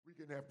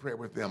Have prayer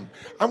with them.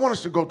 I want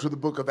us to go to the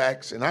book of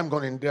Acts, and I'm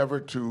going to endeavor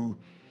to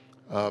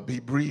be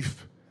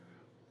brief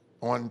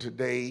on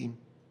today.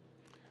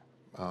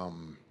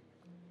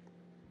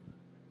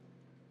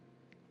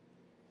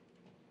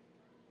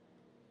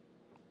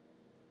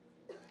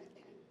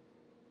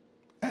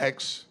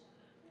 Acts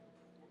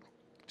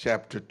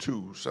chapter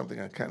 2,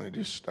 something I kind of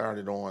just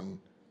started on.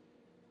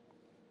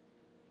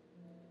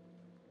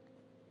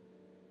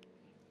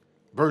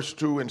 Verse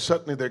 2, and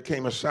suddenly there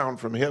came a sound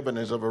from heaven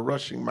as of a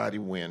rushing mighty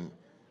wind,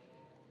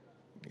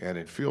 and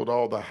it filled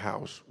all the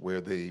house where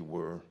they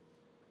were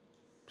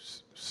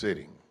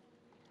sitting.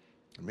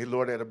 And may the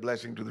Lord add a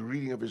blessing to the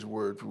reading of his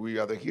word, for we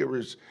are the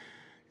hearers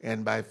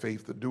and by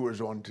faith the doers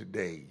on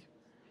today.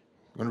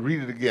 I'm going to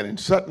read it again. And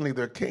suddenly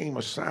there came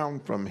a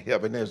sound from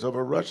heaven as of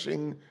a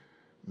rushing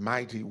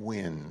mighty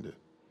wind,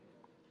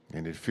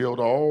 and it filled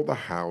all the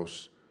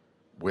house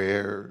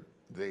where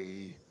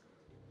they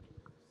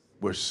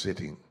were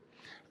sitting.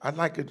 I'd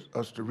like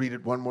us to read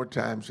it one more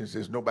time since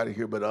there's nobody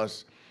here but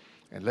us.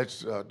 And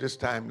let's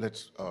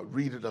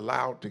read it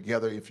aloud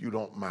together if you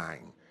don't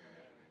mind.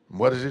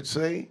 What does it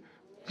say?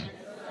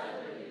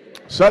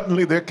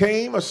 Suddenly there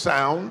came a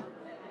sound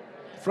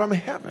from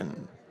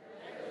heaven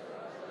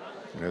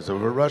as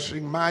of a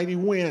rushing mighty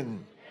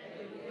wind.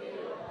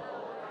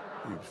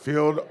 It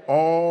filled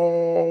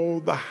all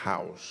the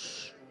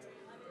house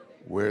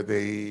where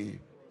they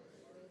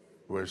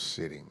were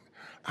sitting.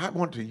 I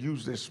want to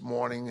use this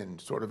morning and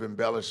sort of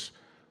embellish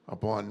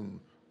upon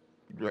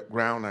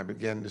ground I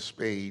began to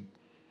spade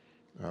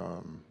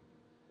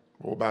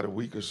about a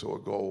week or so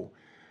ago.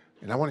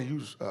 And I want to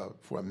use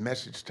for a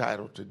message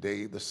title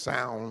today, The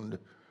Sound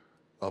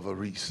of a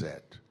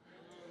Reset.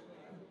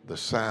 The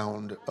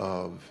Sound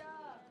of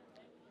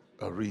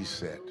a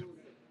Reset.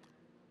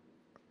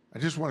 I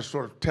just want to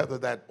sort of tether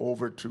that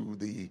over to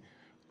the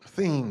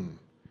theme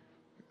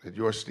that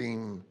your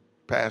esteemed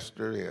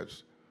pastor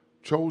has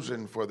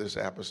chosen for this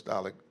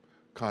apostolic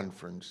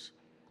conference,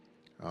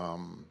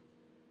 and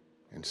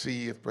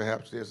see if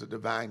perhaps there's a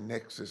divine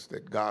nexus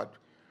that God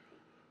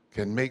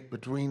can make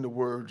between the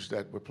words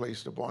that were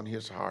placed upon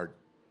his heart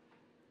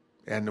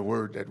and the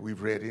word that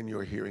we've read in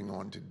your hearing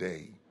on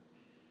today.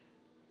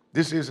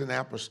 This is an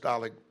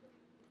apostolic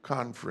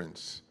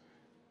conference,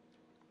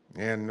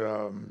 and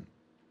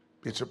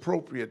it's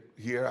appropriate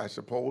here, I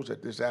suppose,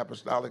 at this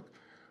apostolic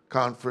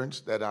conference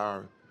that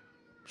our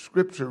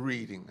scripture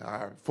reading,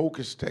 our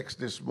focus text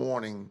this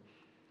morning,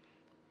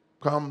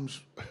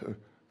 comes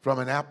from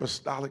an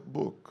apostolic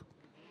book.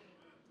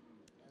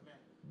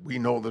 We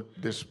know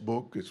that this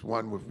book is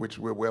one with which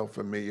we're well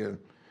familiar,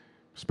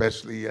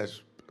 especially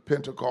as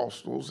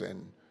Pentecostals.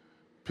 And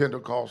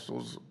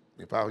Pentecostals,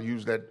 if I'll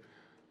use that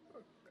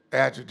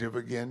adjective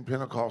again,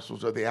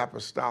 Pentecostals are the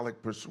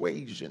apostolic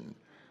persuasion.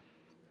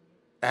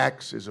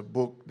 Acts is a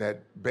book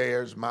that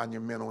bears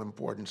monumental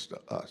importance to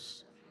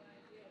us.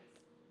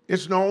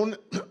 It's known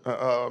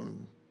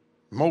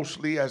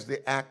mostly as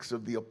the Acts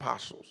of the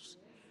Apostles.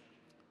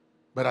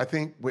 But I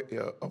think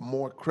a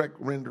more correct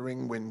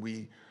rendering, when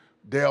we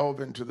delve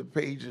into the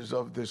pages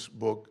of this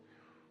book,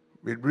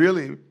 it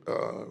really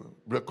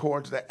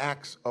records the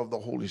acts of the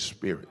Holy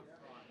Spirit.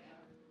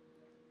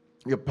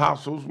 The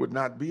apostles would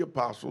not be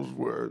apostles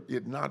were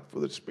it not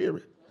for the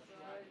Spirit.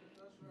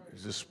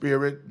 It's the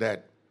Spirit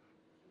that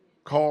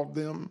called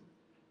them.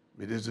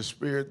 It is the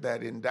Spirit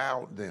that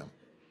endowed them.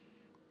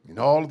 And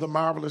all of the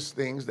marvelous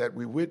things that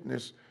we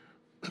witness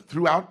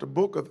throughout the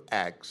book of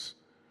Acts,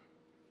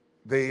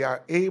 they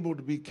are able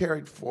to be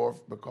carried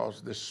forth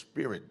because the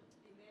Spirit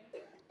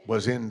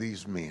was in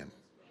these men.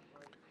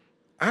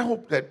 I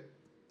hope that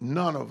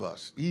none of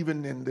us,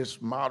 even in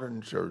this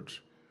modern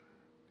church,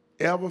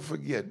 ever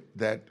forget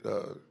that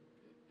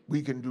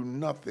we can do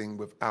nothing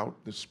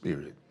without the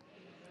Spirit.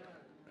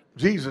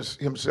 Jesus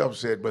himself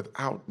said,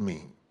 without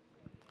me,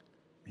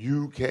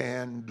 you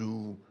can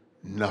do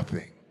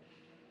nothing.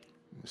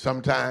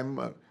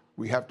 Sometimes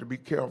we have to be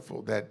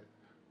careful that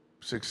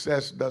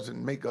success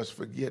doesn't make us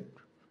forget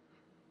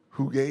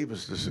who gave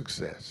us the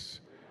success.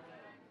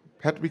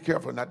 Have to be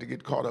careful not to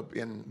get caught up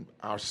in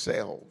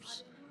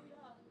ourselves.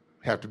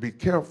 Have to be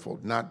careful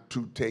not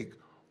to take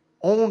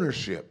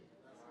ownership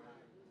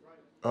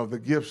of the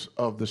gifts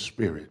of the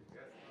Spirit.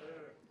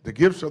 The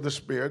gifts of the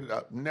Spirit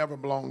never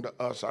belong to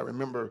us. I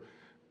remember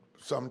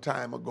some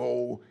time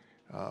ago,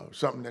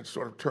 something that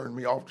sort of turned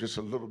me off just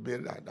a little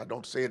bit. I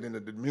don't say it in a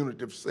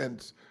diminutive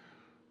sense,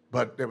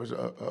 but there was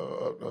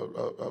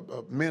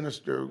a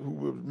minister who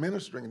was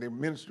ministering. They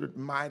ministered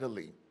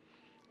mightily.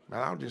 And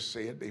I'll just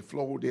say it, they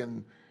flowed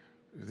in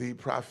the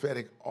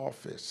prophetic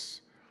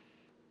office.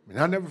 And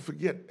I'll never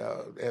forget,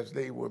 as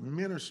they were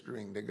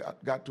ministering, they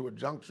got to a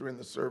juncture in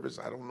the service.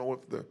 I don't know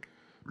if the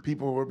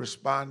people were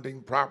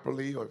responding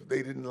properly or if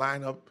they didn't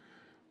line up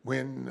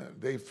when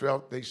they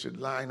felt they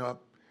should line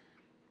up.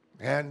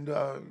 And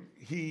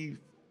he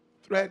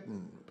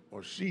threatened,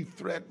 or she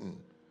threatened,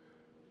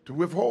 to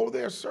withhold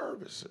their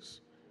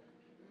services.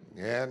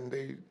 And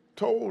they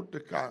told the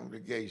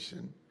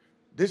congregation,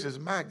 this is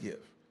my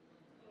gift,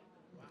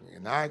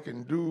 and I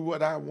can do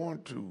what I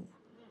want to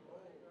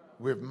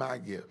with my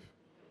gift.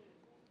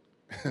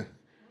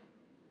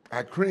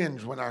 I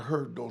cringed when I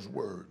heard those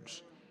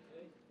words.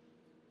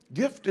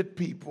 Gifted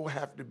people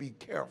have to be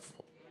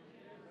careful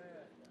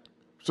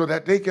so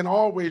that they can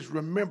always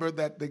remember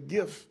that the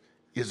gift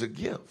is a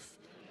gift.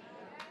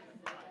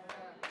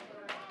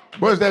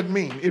 What does that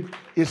mean?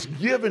 It's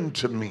given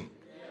to me.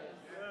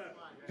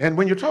 And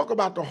when you talk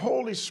about the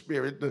Holy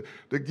Spirit,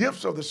 the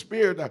gifts of the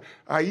Spirit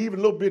are even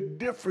a little bit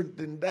different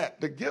than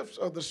that. The gifts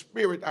of the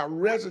Spirit are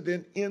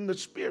resident in the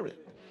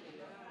Spirit,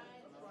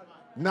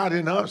 not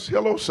in us.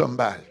 Hello,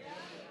 somebody.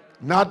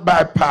 Not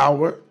by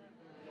power,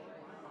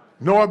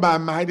 nor by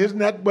might. Isn't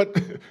that what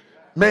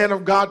man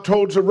of God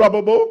told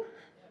Zerubbabel?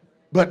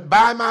 But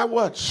by my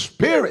what?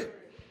 Spirit,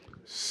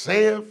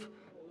 saith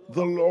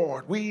the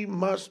Lord. We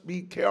must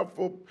be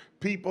careful,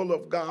 people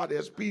of God,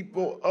 as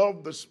people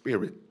of the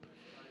Spirit,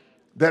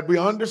 that we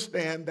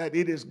understand that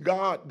it is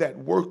God that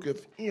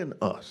worketh in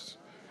us,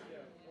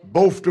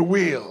 both to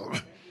will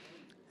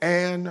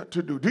and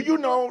to do. Do you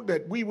know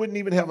that we wouldn't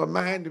even have a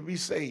mind to be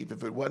saved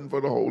if it wasn't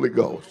for the Holy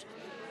Ghost?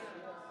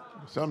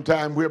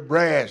 Sometimes we're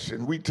brash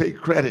and we take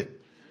credit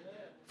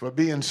for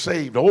being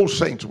saved. Old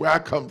saints, where I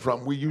come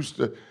from, we used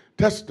to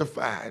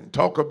testify and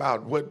talk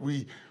about what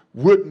we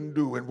wouldn't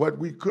do and what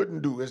we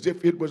couldn't do as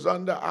if it was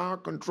under our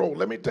control.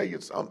 Let me tell you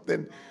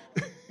something.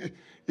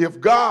 If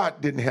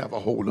God didn't have a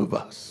hold of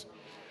us,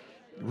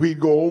 we'd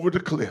go over the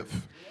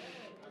cliff.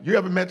 You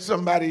ever met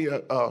somebody?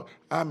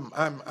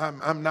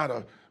 I'm not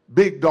a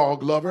big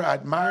dog lover. I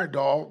admire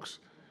dogs,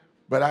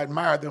 but I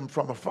admire them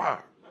from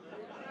afar.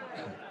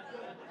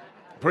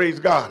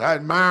 Praise God. I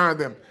admire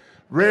them.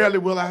 Rarely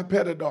will I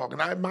pet a dog,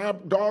 and I admire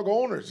dog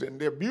owners,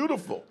 and they're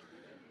beautiful.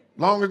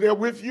 As long as they're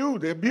with you,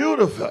 they're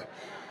beautiful.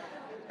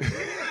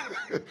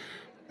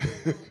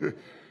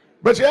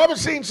 But you ever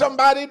seen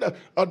somebody,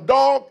 a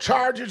dog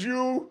charges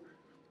you,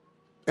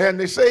 and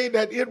they say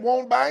that it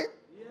won't bite?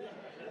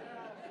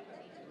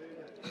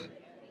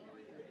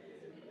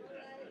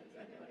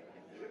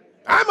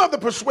 I'm of the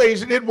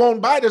persuasion it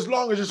won't bite as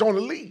long as it's on a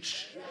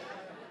leash.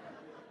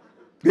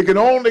 It can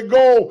only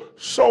go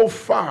so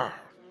far.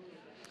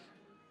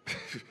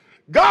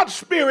 God's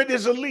Spirit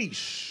is a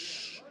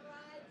leash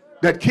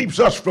that keeps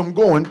us from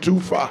going too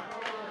far.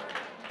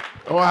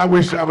 Oh, I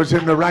wish I was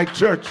in the right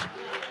church.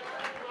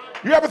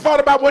 You ever thought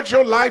about what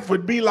your life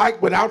would be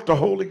like without the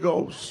Holy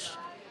Ghost?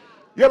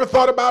 You ever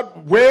thought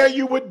about where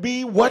you would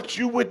be, what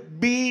you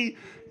would be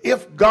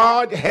if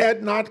God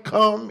had not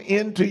come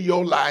into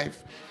your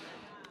life?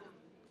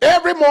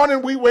 Every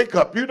morning we wake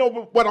up, you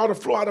know what ought to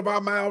flow out of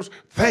our mouths?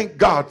 Thank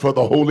God for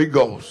the Holy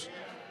Ghost.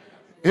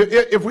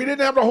 If we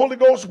didn't have the Holy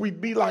Ghost, we'd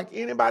be like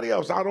anybody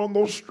else out on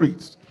those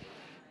streets,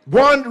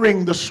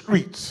 wandering the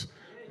streets.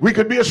 We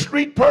could be a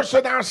street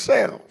person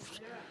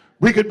ourselves.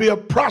 We could be a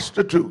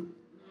prostitute,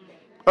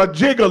 a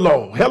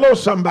gigolo. Hello,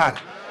 somebody.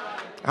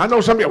 I know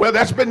somebody, well,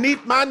 that's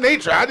beneath my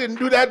nature. I didn't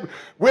do that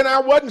when I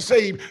wasn't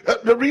saved.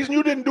 The reason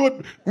you didn't do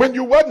it when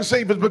you wasn't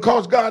saved is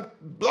because God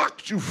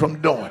blocked you from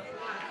doing it.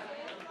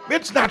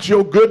 It's not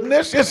your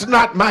goodness. It's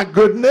not my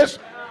goodness.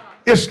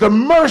 It's the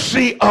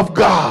mercy of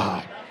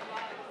God.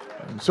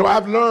 And so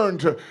I've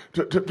learned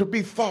to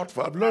be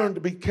thoughtful. I've learned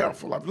to be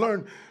careful. I've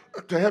learned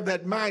to have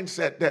that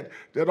mindset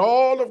that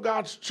all of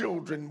God's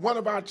children, one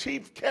of our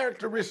chief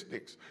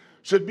characteristics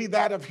should be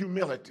that of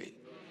humility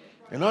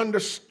and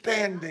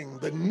understanding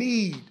the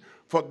need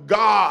for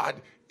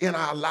God in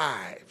our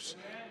lives.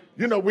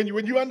 You know, when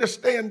you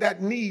understand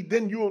that need,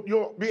 then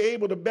you'll be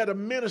able to better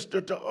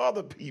minister to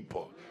other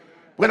people.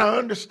 When I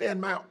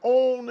understand my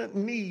own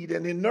need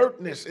and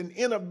inertness and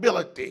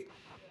inability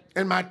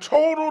and my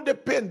total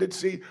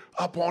dependency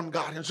upon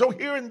God. And so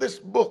here in this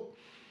book,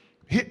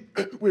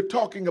 we're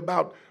talking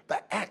about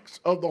the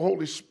acts of the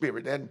Holy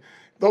Spirit. And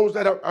those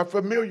that are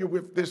familiar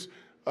with this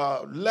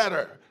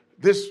letter,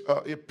 this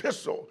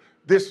epistle,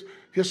 this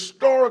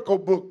historical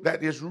book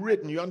that is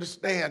written, you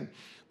understand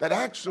that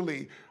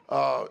actually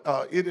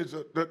it is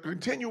the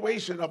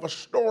continuation of a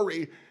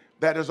story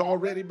that has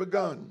already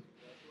begun.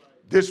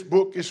 This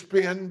book is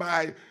penned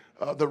by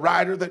the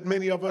writer that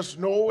many of us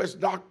know as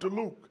Dr.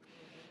 Luke.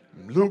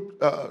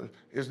 Luke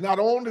is not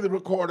only the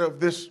recorder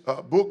of this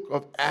book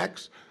of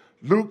Acts,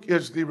 Luke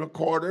is the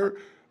recorder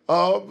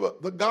of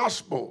the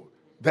gospel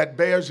that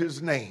bears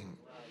his name.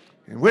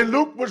 And when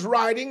Luke was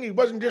writing, he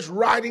wasn't just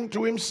writing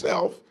to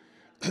himself.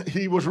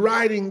 He was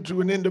writing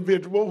to an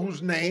individual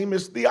whose name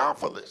is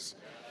Theophilus.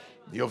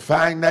 You'll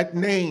find that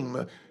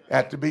name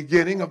at the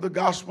beginning of the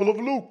Gospel of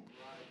Luke.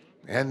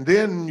 And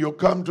then you'll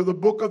come to the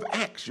book of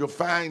Acts. You'll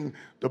find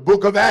the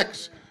book of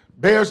Acts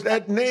bears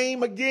that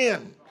name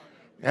again.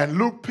 And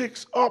Luke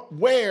picks up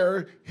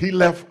where he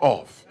left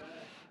off.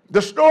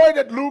 The story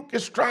that Luke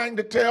is trying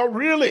to tell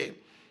really,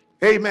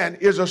 amen,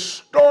 is a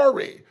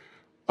story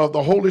of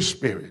the Holy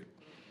Spirit.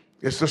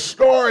 It's a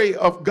story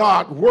of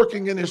God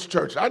working in his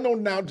church. I know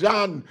now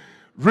John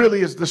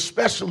really is the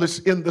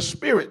specialist in the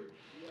Spirit.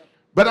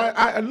 But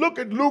I look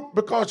at Luke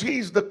because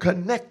he's the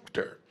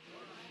connector.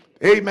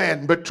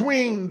 Amen.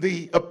 Between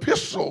the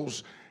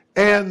epistles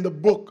and the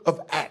book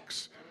of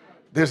Acts.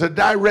 There's a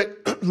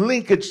direct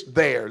linkage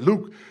there.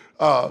 Luke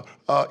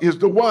is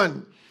the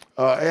one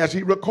as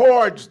he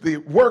records the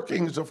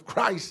workings of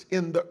Christ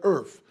in the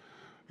earth.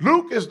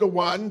 Luke is the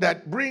one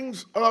that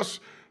brings us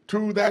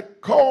to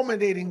that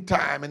culminating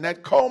time and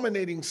that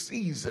culminating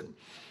season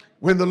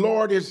when the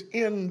Lord is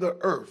in the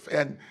earth.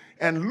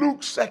 And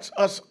Luke sets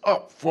us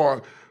up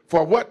for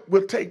what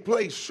will take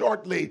place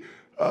shortly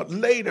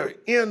later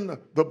in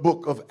the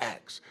book of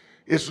Acts.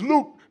 It's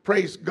Luke,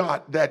 praise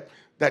God,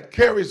 that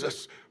carries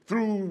us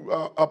through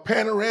a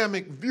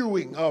panoramic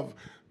viewing of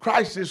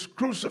Christ's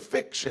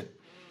crucifixion.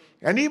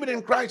 And even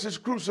in Christ's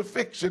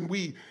crucifixion,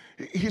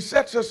 he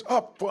sets us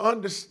up for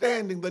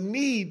understanding the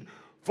need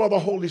for the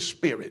Holy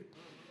Spirit.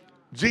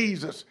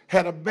 Jesus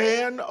had a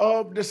band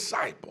of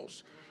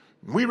disciples.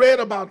 We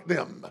read about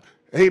them.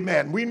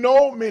 Amen. We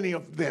know many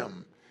of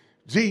them.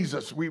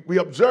 Jesus, we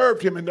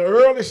observed him in the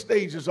early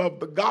stages of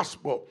the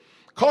gospel,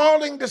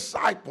 calling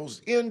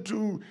disciples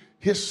into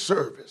his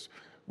service.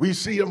 We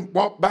see him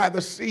walk by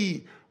the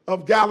Sea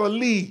of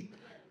Galilee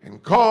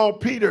and call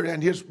Peter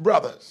and his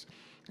brothers.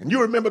 And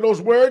you remember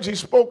those words he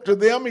spoke to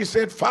them. He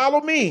said,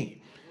 "Follow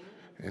me,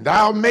 and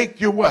I'll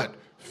make you what?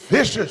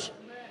 Fishers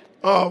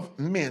of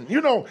men."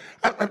 You know,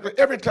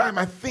 every time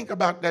I think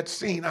about that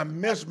scene,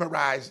 I'm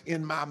mesmerized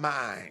in my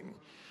mind.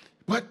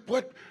 What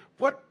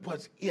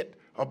was it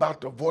about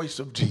the voice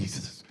of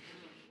Jesus?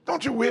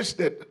 Don't you wish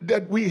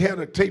that we had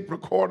a tape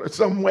recorder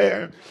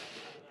somewhere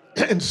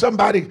and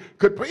somebody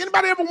could play?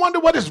 Anybody ever wonder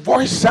what his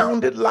voice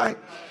sounded like?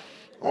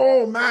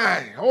 Oh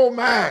my, oh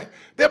my.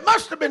 There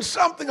must have been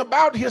something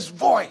about his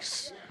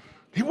voice.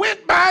 He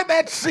went by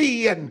that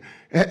sea and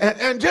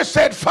just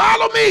said,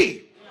 "Follow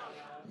me.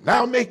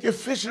 Now make you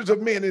fishers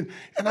of men."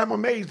 And I'm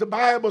amazed. The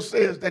Bible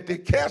says that they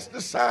cast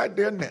aside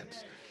their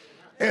nets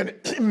and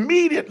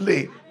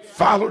immediately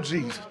followed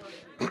Jesus.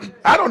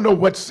 I don't know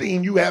what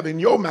scene you have in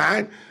your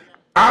mind.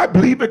 I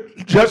believe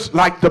it just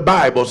like the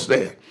Bible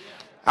said.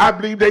 I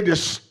believe they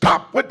just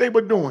stopped what they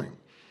were doing,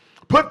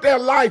 put their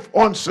life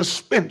on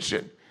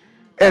suspension,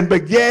 and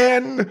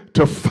began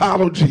to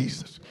follow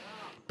Jesus.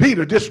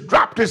 Peter just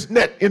dropped his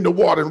net in the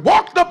water and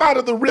walked up out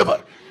of the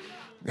river.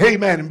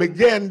 Amen. And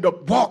began to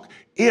walk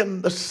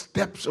in the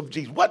steps of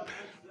Jesus. What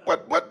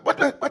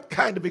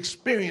kind of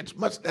experience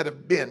must that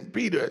have been?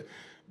 Peter,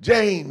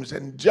 James,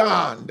 and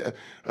John,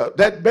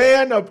 that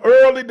band of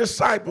early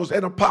disciples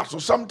and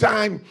apostles.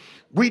 Sometimes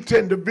we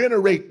tend to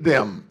venerate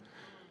them.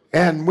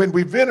 And when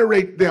we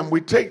venerate them,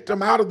 we take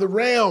them out of the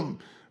realm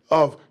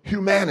of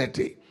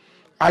humanity.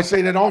 I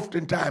say that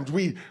oftentimes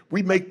we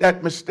make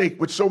that mistake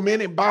with so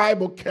many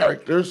Bible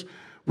characters.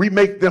 We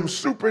make them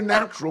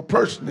supernatural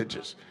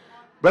personages.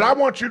 But I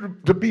want you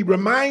to be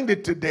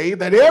reminded today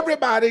that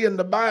everybody in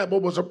the Bible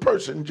was a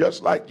person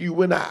just like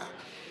you and I.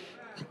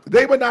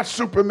 They were not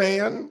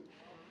Superman.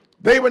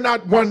 They were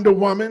not Wonder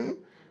Woman.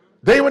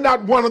 They were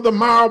not one of the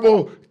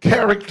Marvel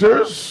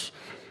characters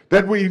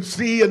that we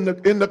see in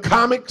the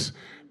comics.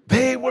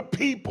 They were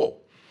people.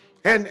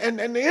 And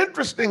the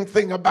interesting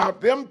thing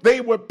about them,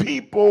 they were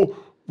people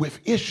with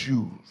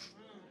issues,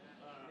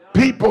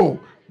 people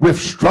with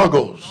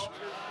struggles.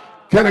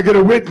 Can I get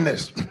a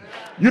witness?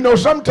 You know,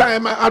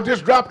 sometimes I'll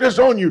just drop this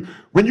on you.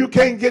 When you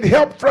can't get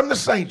help from the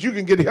saints, you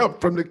can get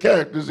help from the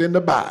characters in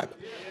the Bible.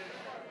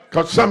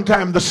 Because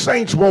sometimes the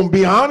saints won't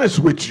be honest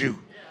with you.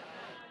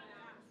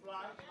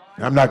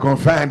 I'm not going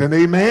to find an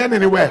amen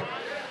anywhere.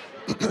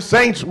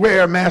 Saints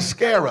wear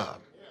mascara.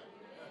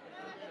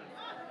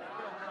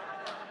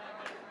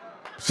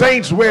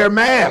 Saints wear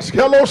masks.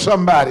 Hello,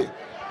 somebody.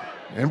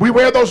 And we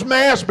wear those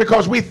masks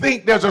because we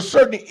think there's a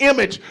certain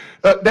image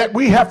that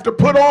we have to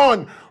put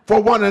on for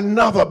one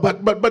another.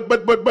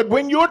 But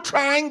when you're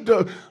trying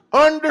to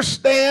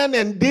understand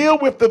and deal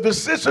with the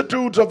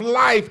vicissitudes of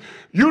life,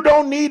 you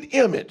don't need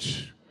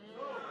image.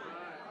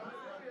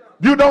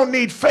 You don't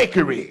need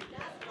fakery.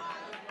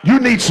 You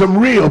need some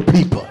real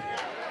people.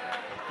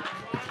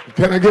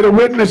 Can I get a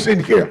witness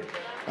in here?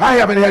 I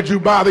haven't had you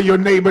bother your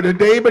neighbor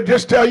today, but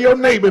just tell your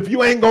neighbor, if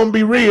you ain't going to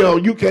be real,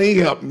 you can't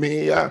help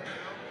me.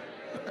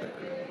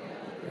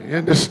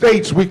 In the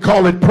States, we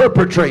call it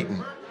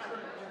perpetrating.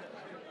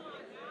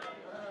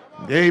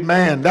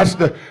 Amen. That's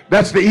the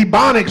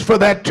Ebonics for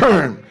that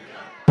term.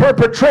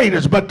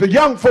 Perpetrators. But the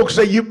young folks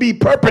say you be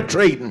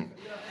perpetrating.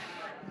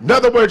 In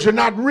other words, you're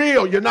not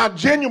real. You're not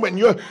genuine.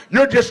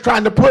 You're just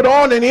trying to put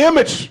on an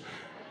image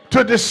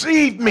to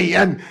deceive me.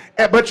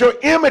 But your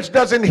image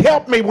doesn't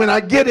help me when I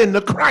get into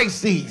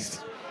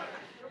crises.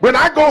 When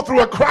I go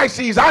through a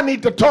crisis, I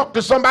need to talk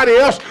to somebody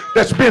else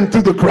that's been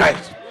through the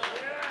crisis.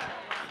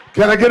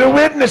 Can I get a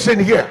witness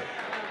in here?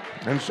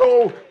 And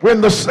so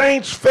when the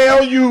saints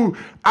fail you,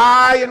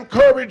 I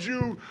encourage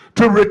you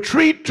to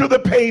retreat to the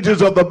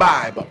pages of the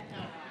Bible.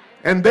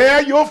 And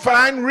there you'll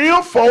find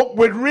real folk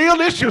with real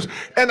issues.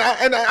 And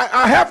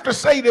I have to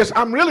say this,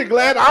 I'm really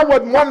glad I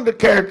wasn't one of the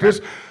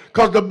characters,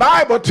 because the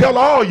Bible tell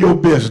all your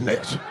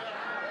business.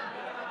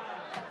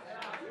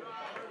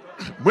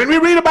 When we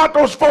read about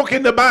those folk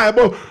in the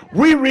Bible,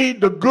 we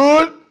read the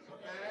good,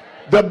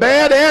 the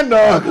bad, and the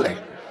ugly.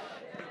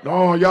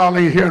 Oh, y'all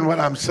ain't hearing what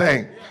I'm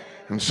saying.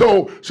 And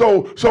so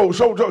the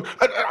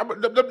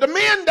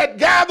men that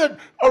gathered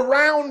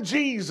around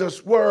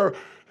Jesus were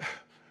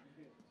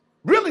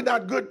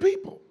not good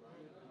people.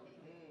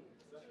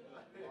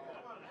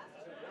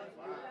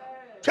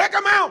 Check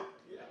them out.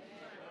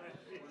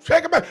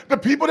 Check them out. The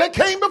people that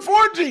came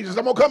before Jesus,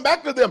 I'm going to come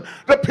back to them.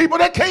 The people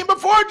that came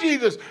before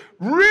Jesus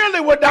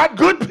really were not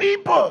good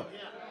people.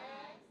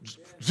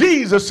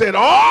 Jesus said,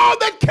 all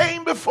that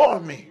came before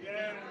me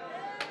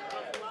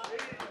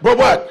were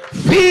what?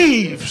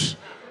 Thieves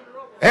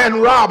and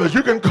robbers.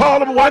 You can call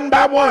them one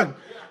by one.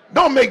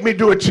 Don't make me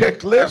do a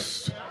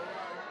checklist.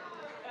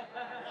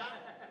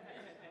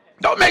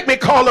 Don't make me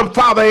call him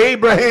Father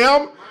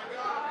Abraham.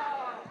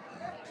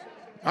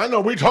 I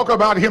know we talk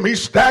about him. He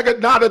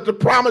staggered not at the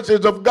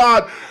promises of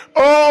God.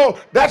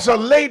 Oh, that's a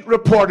late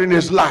report in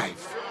his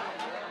life.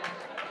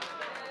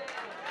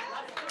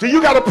 So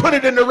you got to put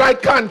it in the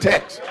right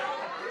context.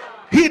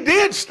 He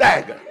did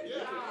stagger.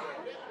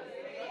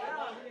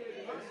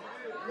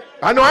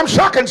 I know I'm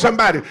shocking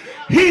somebody.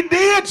 He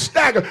did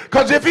stagger,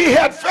 because if he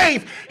had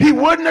faith, he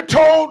wouldn't have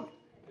told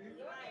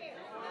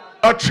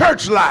a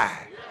church lie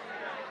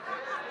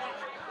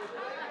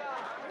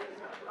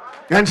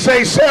and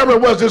say Sarah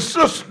was his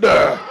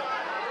sister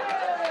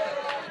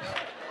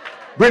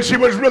when she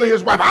was really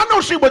his wife. I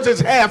know she was his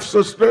half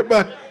sister,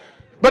 but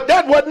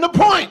that wasn't the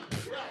point.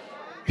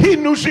 He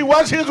knew she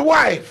was his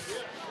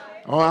wife.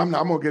 Oh, I'm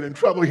gonna get in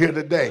trouble here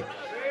today.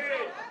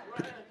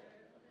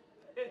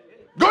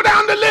 Go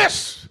down the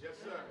list.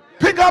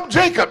 Pick up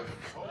Jacob.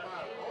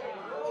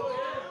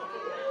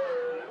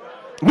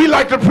 We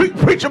like to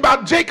preach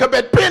about Jacob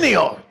at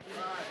Peniel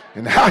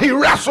and how he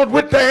wrestled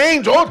with the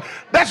angel.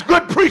 That's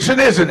good preaching,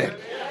 isn't it?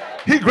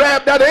 He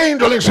grabbed that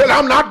angel and said,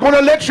 I'm not going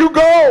to let you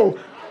go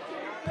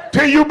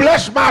till you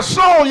bless my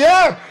soul.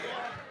 Yeah.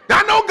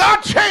 I know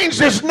God changed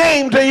his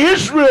name to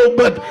Israel,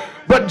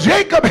 but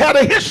Jacob had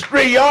a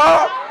history,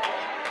 y'all.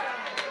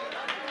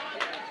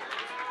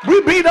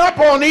 We beat up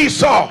on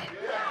Esau,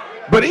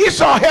 but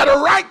Esau had a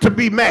right to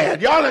be mad.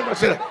 Y'all ain't gonna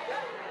say that.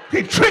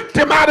 He tricked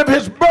him out of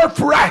his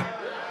birthright.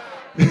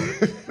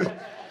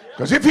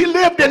 Because if he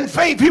lived in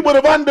faith, he would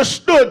have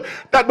understood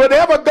that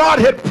whatever God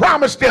had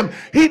promised him,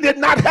 he did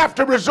not have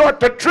to resort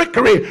to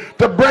trickery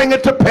to bring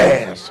it to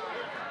pass.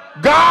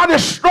 God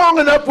is strong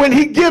enough when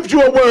he gives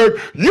you a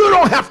word, you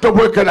don't have to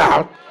work it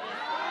out.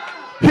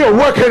 He'll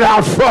work it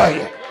out for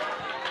you.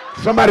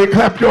 Somebody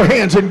clap your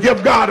hands and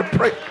give God a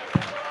praise.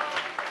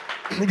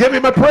 Give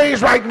him a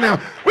praise right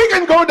now. We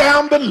can go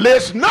down the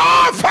list.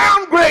 Noah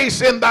found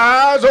grace in the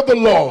eyes of the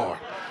Lord.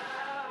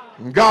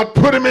 And God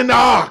put him in the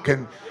ark,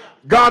 and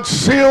God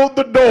sealed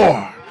the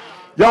door.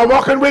 Y'all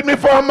walking with me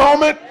for a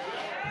moment?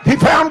 He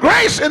found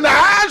grace in the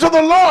eyes of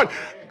the Lord.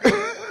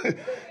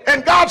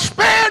 And God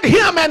spared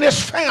him and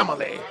his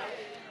family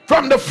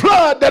from the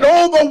flood that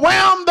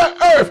overwhelmed the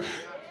earth.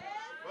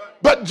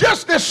 But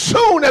just as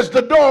soon as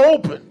the door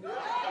opened,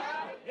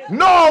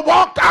 Noah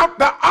walked out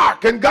the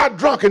ark and got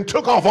drunk and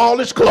took off all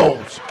his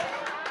clothes.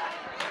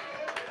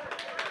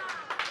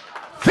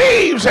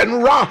 Thieves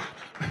and robbers.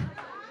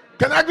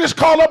 Can I just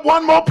call up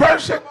one more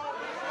person?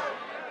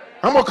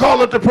 I'm going to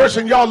call up the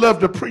person y'all love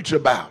to preach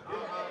about.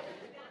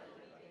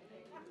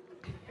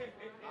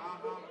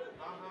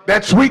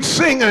 That sweet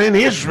singer in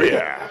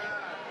Israel.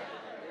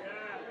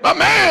 A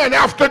man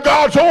after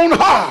God's own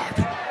heart.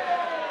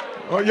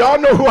 Oh, y'all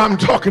know who I'm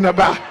talking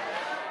about.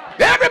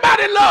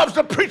 Everybody loves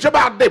to preach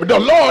about David. The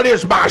Lord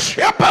is my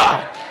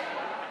shepherd.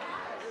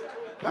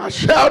 I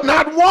shall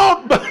not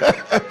want.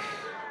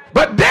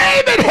 But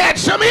David had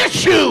some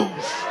issues.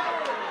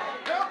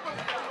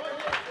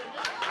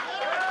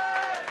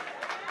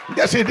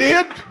 Yes, he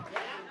did.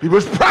 He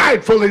was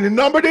prideful and he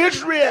numbered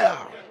Israel.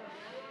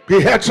 He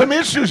had some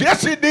issues.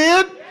 Yes, he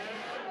did.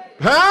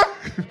 Huh?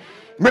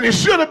 When he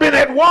should have been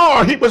at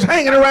war, he was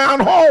hanging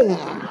around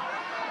home.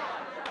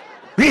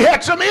 He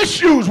had some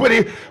issues when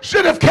he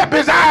should have kept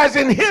his eyes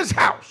in his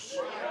house.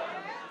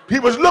 He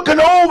was looking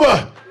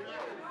over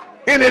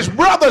in his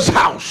brother's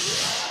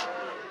house.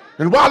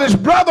 And while his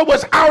brother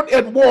was out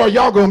at war,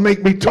 y'all gonna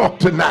make me talk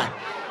tonight.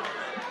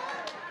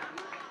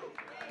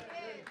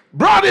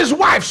 Brought his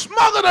wife,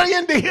 smothered her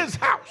into his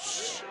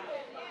house,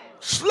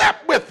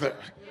 slept with her,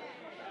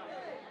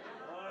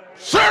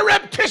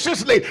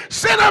 surreptitiously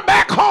sent her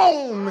back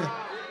home,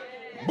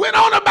 went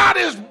on about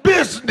his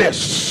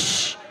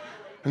business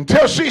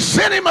until she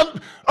sent him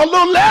a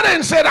little letter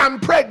and said, I'm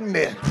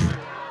pregnant.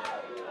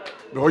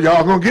 Oh,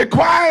 y'all gonna get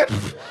quiet?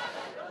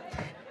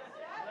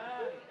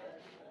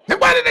 And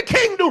what did the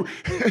king do?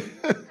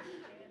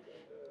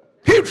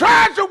 He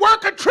tries to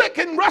work a trick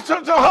and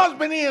wrestles her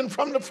husband in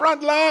from the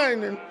front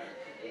line. And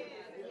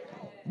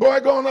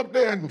boy, going up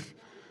there and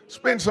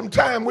spend some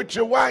time with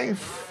your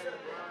wife.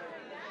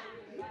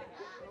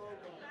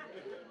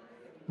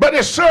 But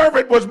his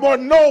servant was more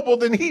noble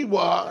than he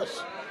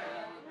was.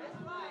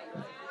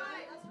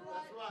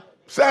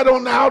 Sat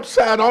on the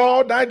outside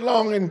all night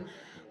long, and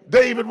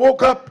David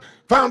woke up,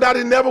 found out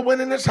he never went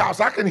in his house.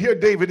 I can hear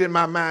David in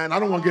my mind. I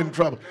don't want to get in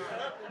trouble.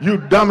 You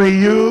dummy,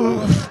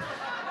 you.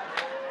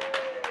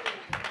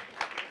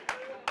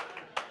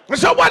 And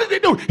so what did he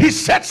do? He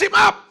sets him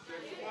up,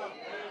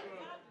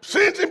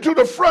 sends him to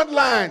the front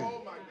line.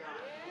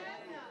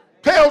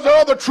 tells the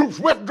other troops,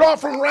 withdraw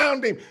from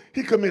around him.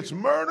 He commits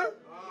murder.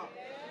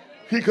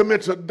 He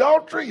commits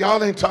adultery.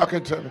 Y'all ain't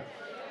talking to me.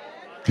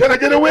 Can I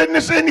get a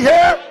witness in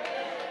here?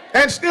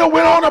 And still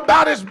went on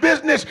about his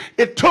business.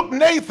 It took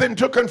Nathan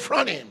to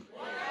confront him.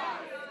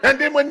 And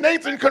then when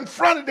Nathan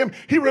confronted him,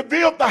 he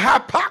revealed the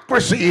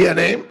hypocrisy in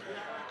him,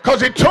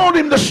 because he told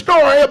him the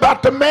story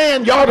about the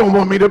man. Y'all don't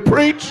want me to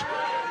preach.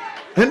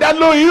 And that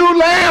little ewe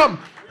lamb.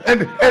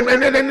 And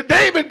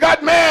David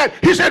got mad.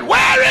 He said,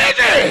 where is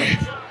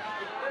he?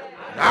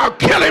 I'll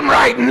kill him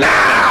right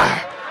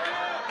now.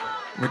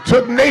 It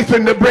took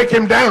Nathan to break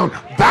him down.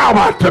 Thou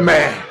art the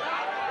man.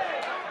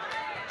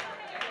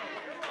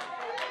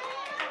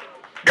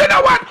 You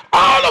know what?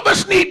 All of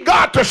us need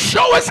God to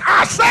show us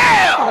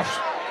ourselves.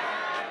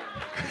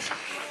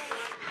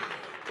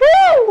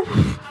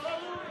 Woo!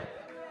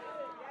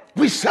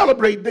 We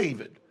celebrate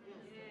David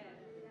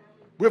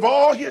with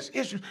all his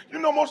issues. You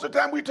know, most of the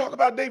time we talk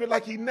about David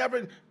like he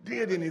never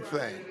did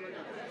anything.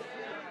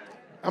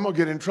 I'm going to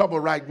get in trouble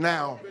right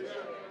now.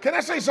 Can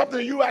I say something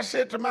to you I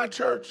said to my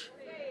church?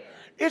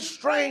 It's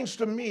strange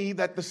to me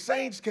that the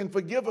saints can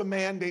forgive a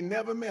man they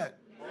never met.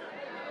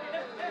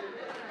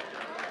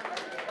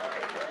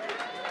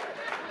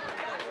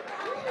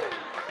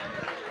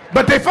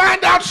 But they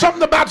find out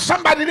something about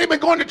somebody they've been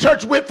going to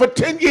church with for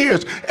 10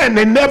 years and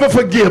they never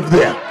forgive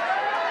them.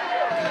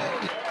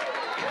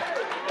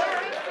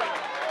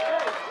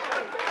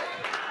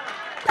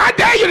 I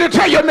dare you to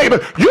tell your neighbor,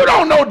 you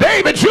don't know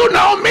David, you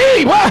know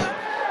me. What?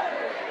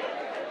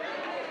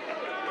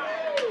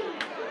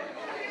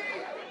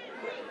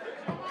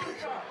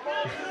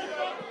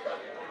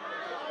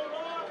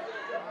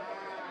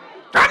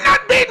 I'm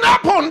not beating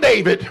up on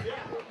David.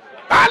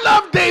 I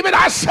love David.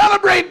 I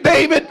celebrate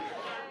David.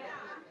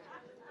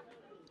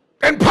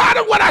 And part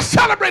of what I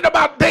celebrate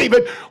about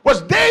David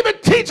was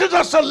David teaches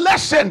us a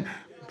lesson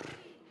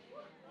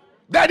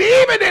that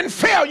even in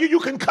failure,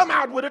 you can come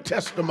out with a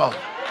testimony.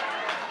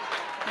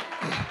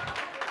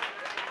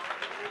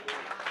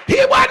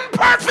 He wasn't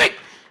perfect,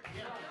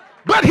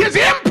 but his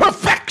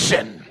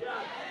imperfection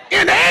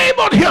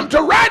enabled him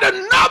to write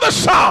another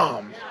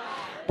psalm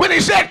when he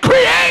said,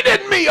 create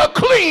in me a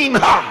clean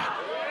heart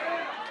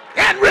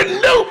and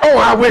renew. Oh,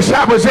 I wish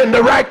I was in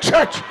the right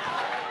church.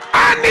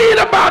 I need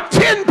about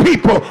 10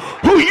 people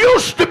who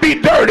used to be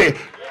dirty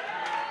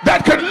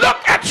that could look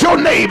at your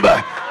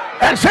neighbor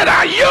and said,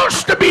 I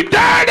used to be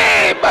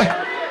dirty,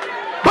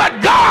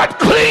 but God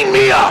cleaned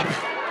me up,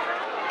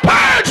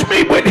 purged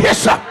me with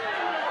hyssop.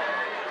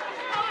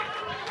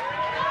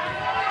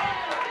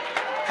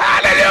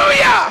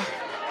 Hallelujah.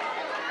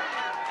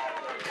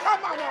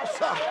 Come on,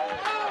 son.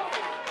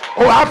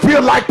 Oh, I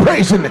feel like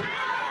praising it.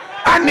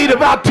 I need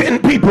about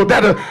 10 people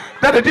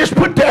that'll just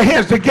put their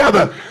hands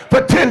together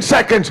for 10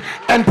 seconds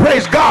and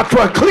praise God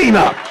for a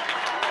cleanup.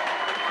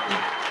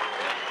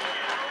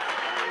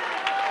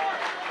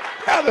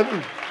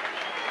 Hallelujah.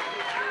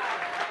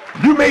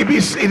 You may be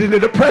seated in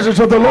the presence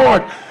of the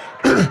Lord,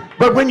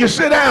 but when you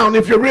sit down,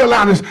 if you're real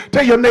honest,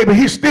 tell your neighbor,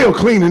 he's still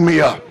cleaning me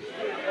up.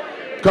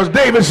 Because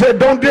David said,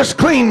 don't just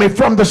clean me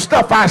from the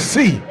stuff I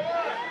see.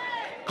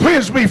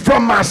 Cleanse me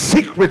from my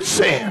secret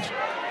sins.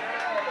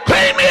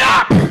 Clean me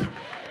up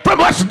from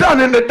what's done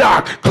in the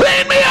dark.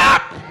 Clean me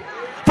up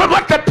from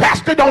what the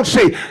pastor don't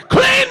see.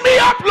 Clean me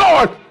up,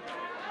 Lord,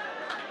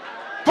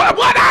 for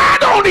what I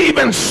don't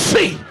even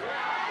see.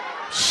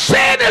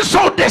 Sin is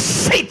so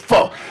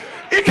deceitful.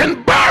 It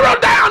can burrow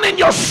down in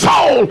your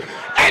soul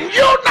and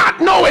you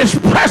not know his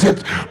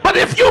presence. But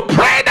if you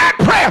pray that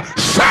prayer,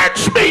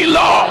 search me,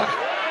 Lord.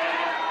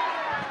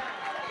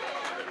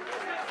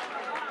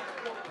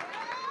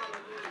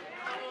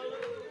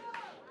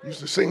 Used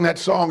to sing that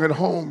song at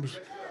homes.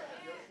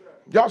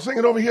 Y'all sing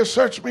it over here.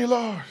 Search me,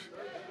 Lord.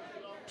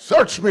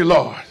 Search me,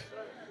 Lord.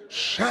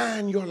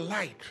 Shine your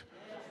light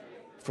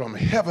from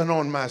heaven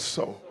on my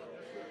soul.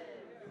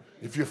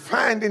 If you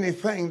find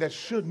anything that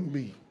shouldn't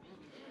be,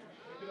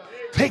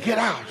 take it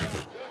out.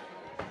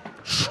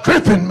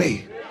 Strengthen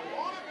me.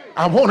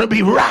 I want to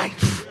be right.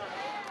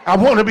 I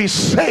want to be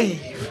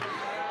saved.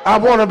 I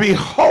want to be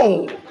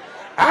whole.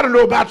 I don't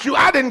know about you.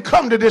 I didn't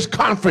come to this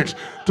conference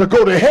to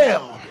go to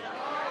hell.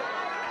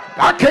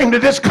 I came to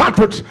this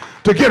conference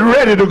to get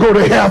ready to go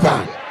to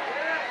heaven.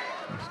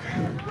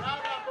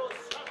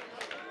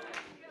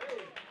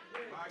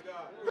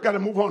 I got to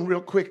move on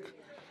real quick.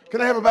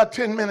 Can I have about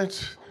 10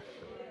 minutes?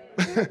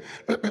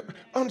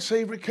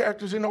 Unsavory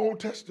characters in the Old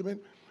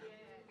Testament.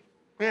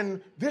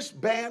 And this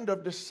band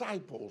of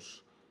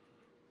disciples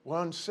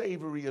were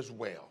unsavory as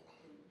well.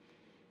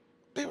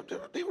 They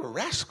were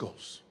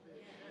rascals.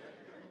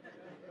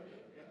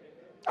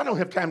 I don't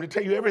have time to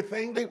tell you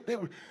everything.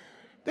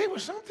 They were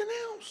something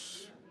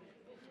else.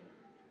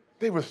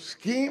 They were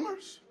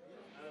schemers.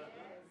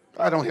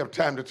 I don't have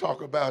time to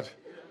talk about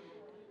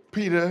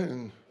Peter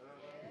and,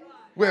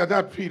 well,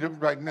 not Peter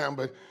right now,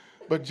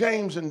 but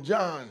James and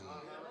John,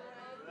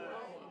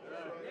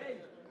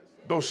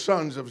 those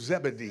sons of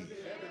Zebedee.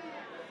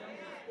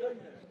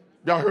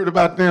 Y'all heard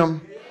about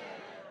them?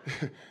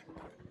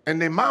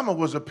 And their mama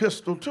was a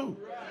pistol too.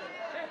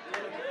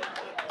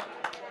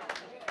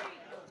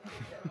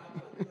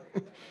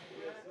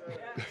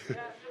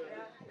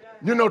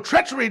 You know,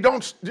 treachery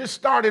don't just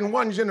start in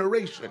one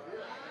generation.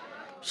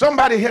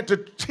 Somebody had to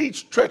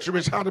teach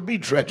treacherous how to be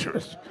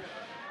treacherous.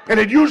 And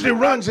it usually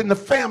runs in the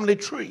family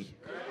tree.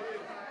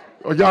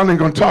 Oh, y'all ain't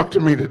going to talk to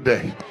me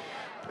today.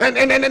 And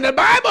the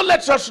Bible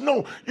lets us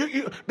know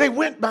they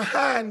went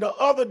behind the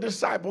other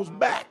disciples'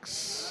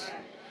 backs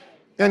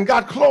and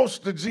got close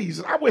to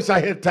Jesus. I wish I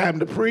had time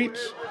to preach.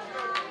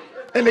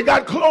 And they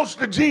got close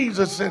to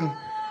Jesus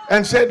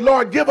and said,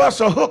 Lord, give us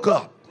a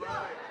hookup.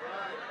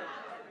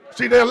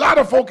 See, there are a lot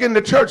of folk in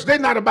the church, they're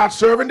not about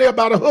serving, they're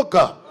about a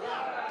hookup.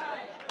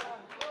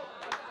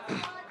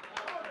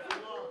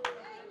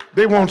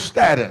 They want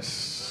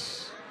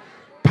status,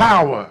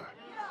 power,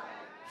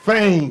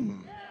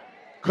 fame,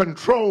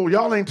 control.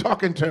 Y'all ain't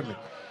talking to me.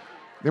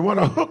 They want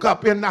to hook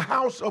up in the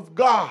house of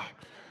God.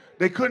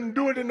 They couldn't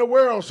do it in the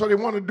world, so they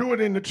want to do it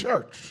in the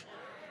church.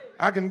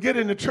 I can get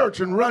in the church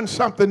and run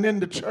something in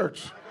the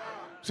church.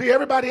 See,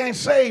 everybody ain't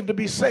saved to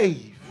be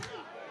saved.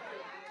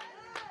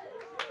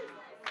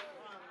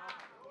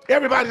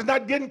 Everybody's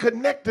not getting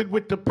connected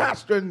with the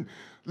pastor and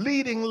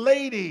leading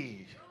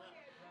lady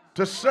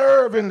to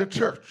serve in the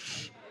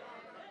church.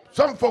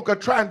 Some folk are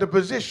trying to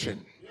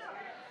position.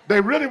 They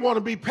really want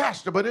to be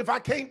pastor, but if I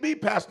can't be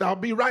pastor, I'll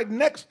be right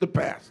next to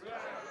pastor.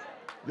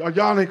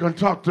 Y'all ain't going to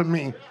talk to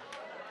me.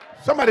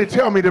 Somebody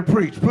tell me to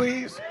preach,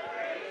 please.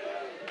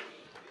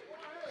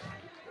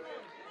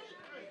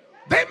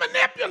 They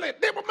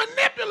were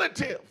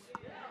manipulative.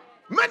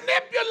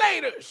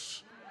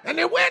 Manipulators. And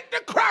they went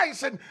to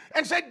Christ and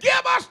said,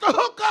 give us the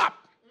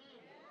hookup.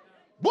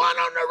 One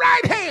on the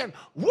right hand,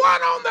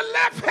 one on the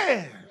left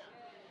hand.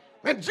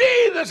 And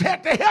Jesus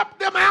had to help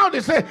them out.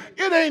 He said,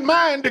 it ain't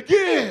mine to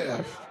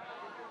give.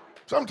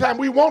 Sometimes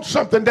we want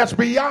something that's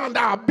beyond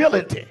our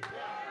ability.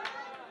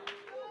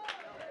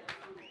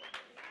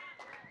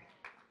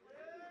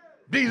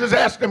 Jesus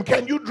asked them,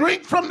 can you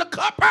drink from the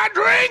cup I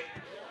drink?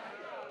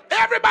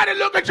 Everybody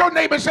look at your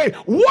neighbor and say,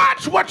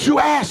 watch what you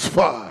ask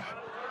for.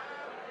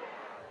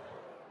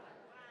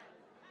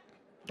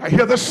 I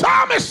hear the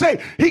psalmist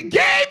say, he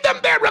gave them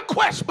their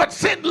request, but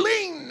sent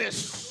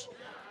leanness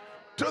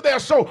to their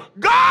soul.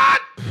 God,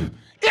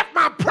 if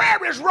my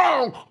prayer is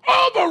wrong,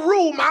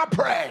 overrule my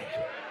prayer.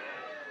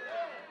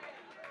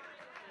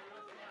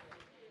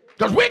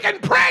 Because we can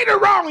pray the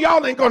wrong,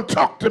 y'all ain't going to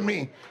talk to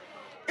me.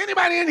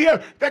 Anybody in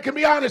here that can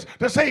be honest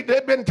to say there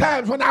have been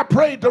times when I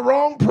prayed the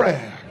wrong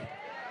prayer?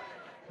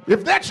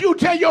 If that's you,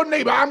 tell your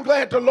neighbor, I'm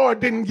glad the Lord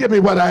didn't give me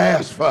what I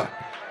asked for.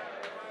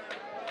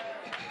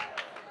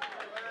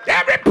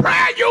 Every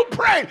prayer you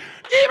pray,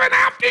 even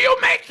after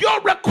you make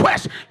your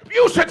request,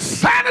 you should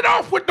sign it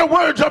off with the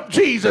words of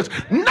Jesus.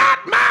 Not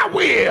my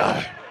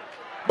will,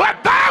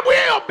 but thy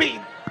will be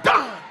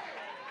done.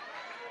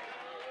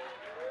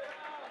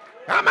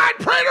 I might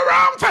pray the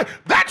wrong thing.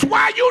 That's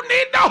why you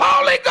need the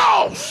Holy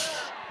Ghost.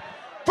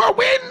 For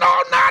we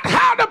know not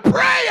how to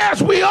pray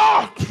as we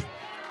ought.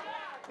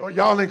 Oh,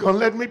 y'all ain't going to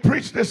let me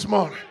preach this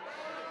morning.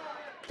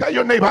 Tell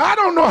your neighbor, I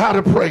don't know how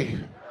to pray.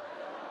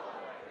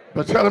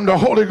 But tell him the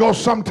Holy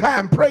Ghost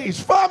sometime prays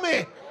for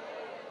me.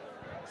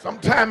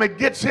 Sometime it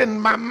gets in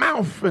my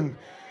mouth, and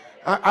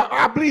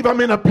I believe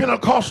I'm in a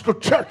Pentecostal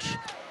church.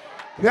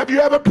 Have you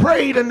ever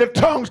prayed and the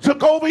tongues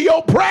took over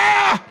your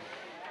prayer?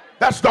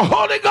 That's the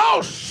Holy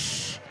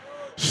Ghost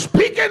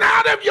speaking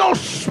out of your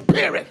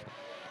spirit.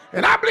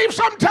 And I believe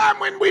sometime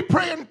when we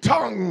pray in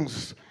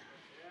tongues,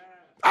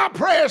 our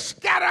prayers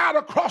scatter out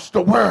across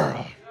the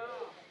world.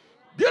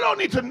 You don't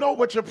need to know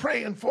what you're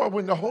praying for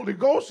when the Holy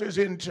Ghost is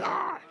in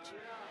charge.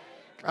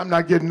 I'm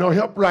not getting no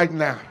help right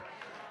now.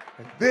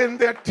 And then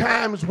there are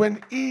times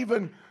when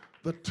even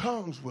the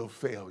tongues will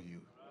fail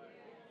you.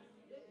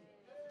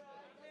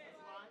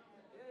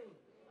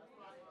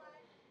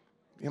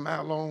 Am I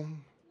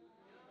alone?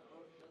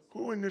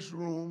 Who in this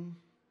room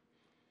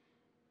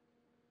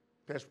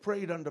has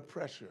prayed under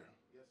pressure?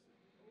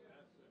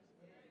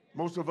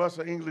 Most of us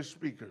are English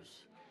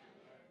speakers.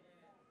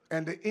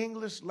 And the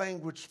English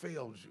language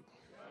fails you.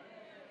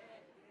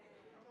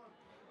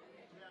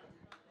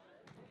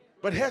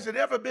 But has it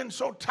ever been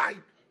so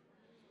tight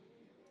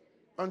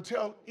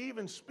until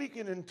even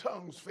speaking in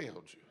tongues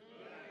failed you?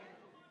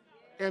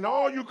 And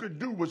all you could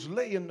do was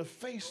lay in the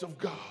face of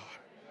God.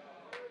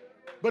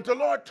 But the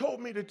Lord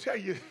told me to tell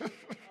you,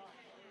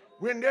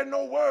 when there are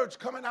no words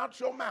coming out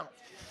your mouth,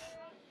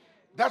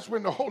 that's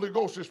when the Holy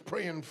Ghost is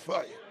praying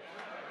for you.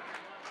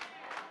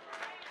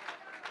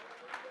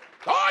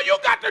 All you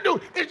got to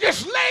do is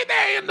just lay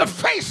there in the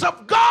face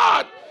of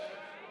God,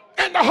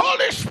 and the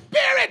Holy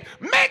Spirit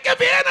maketh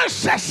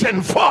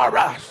intercession for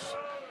us.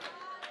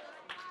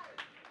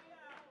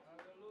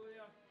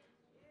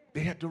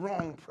 They had the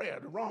wrong prayer,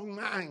 the wrong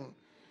mind.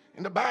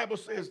 And the Bible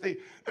says they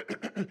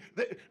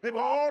were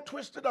all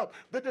twisted up.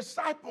 The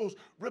disciples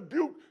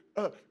rebuked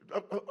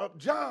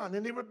John,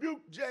 and they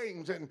rebuked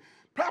James, and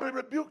probably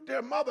rebuked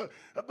their mother,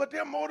 but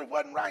their motive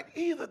wasn't right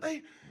either.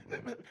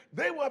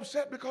 They were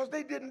upset because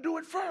they didn't do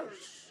it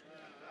first.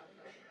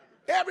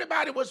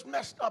 Everybody was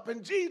messed up,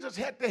 and Jesus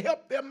had to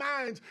help their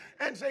minds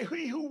and say,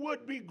 he who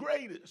would be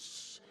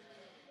greatest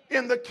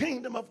in the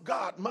kingdom of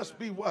God must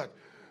be what?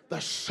 The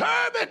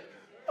servant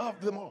of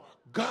them all.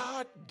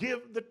 God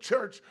give the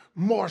church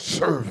more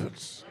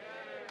servants.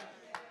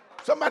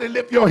 Somebody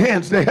lift your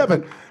hands to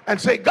heaven and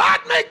say, God,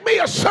 make me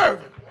a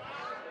servant.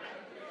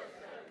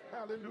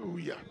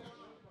 Hallelujah.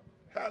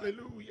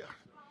 Hallelujah.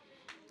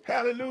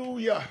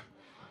 Hallelujah.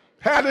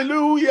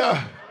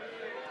 Hallelujah.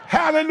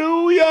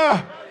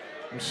 Hallelujah.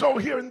 And so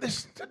here in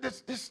this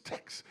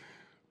text,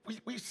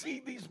 we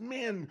see these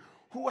men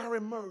who are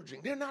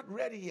emerging. They're not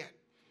ready yet.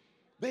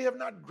 They have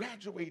not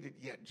graduated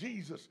yet.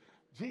 Jesus,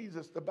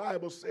 the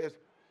Bible says,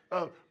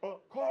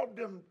 called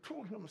them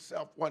to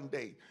himself one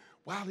day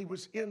while he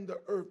was in the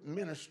earth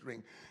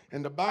ministering.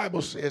 And the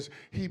Bible says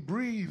he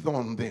breathed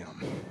on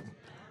them.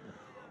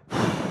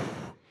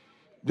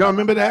 Y'all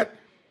remember that?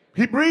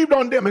 He breathed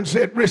on them and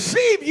said,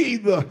 receive ye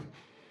the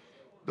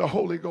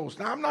Holy Ghost.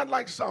 Now, I'm not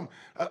like some.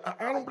 I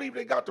don't believe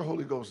they got the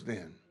Holy Ghost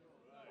then.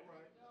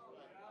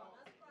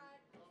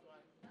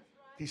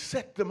 He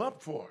set them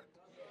up for it.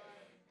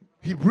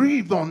 He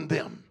breathed on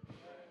them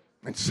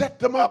and set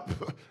them up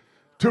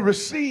to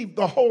receive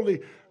the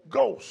Holy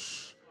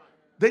Ghost.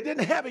 They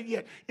didn't have it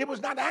yet. It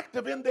was not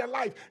active in their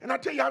life. And I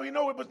tell you how we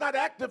know it was not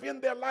active in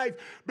their life,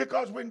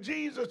 because when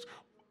Jesus,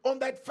 on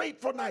that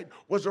fateful night,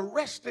 was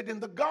arrested in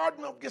the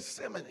Garden of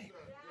Gethsemane,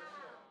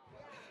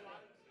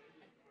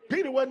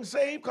 Peter wasn't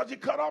saved because he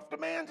cut off the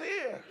man's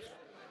ears.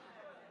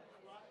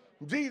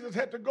 Jesus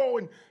had to go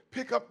and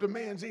pick up the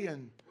man's ear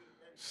and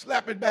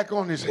slap it back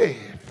on his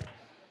head.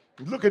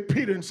 Look at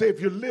Peter and say, if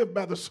you live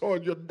by the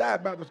sword, you'll die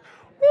by the sword.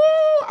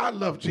 Woo, I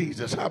love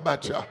Jesus. How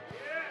about y'all?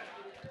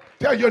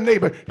 Tell your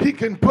neighbor, he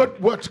can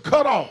put what's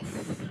cut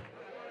off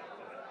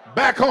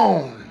back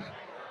on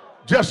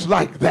just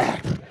like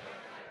that.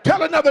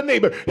 Tell another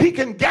neighbor, he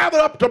can gather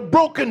up the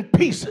broken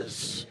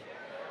pieces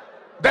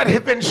that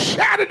have been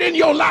shattered in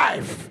your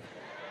life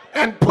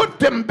and put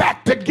them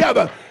back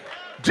together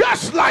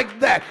just like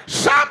that.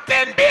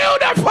 Something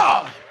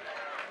beautiful.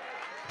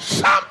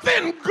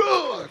 Something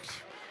good.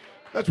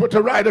 That's what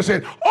the writer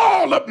said.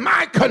 All of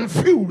my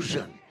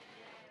confusion,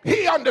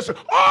 he understood.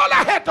 All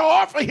I had to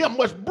offer him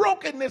was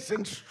brokenness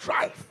and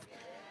strife.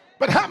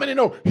 But how many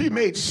know he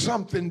made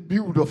something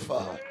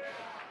beautiful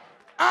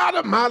out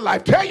of my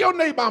life? Tell your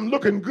neighbor, I'm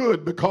looking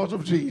good because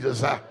of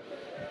Jesus.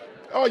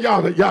 Oh,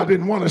 y'all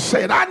didn't want to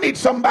say it. I need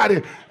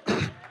somebody.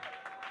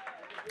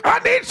 I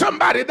need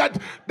somebody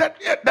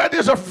that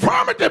is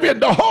affirmative in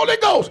the Holy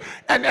Ghost.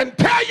 And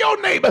tell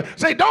your neighbor,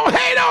 say, don't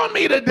hate on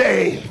me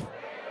today.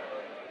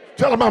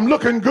 Tell him I'm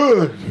looking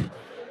good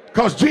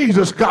because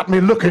Jesus got me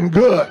looking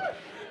good.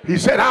 He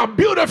said, I'll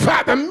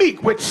beautify the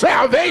meek with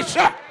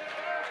salvation.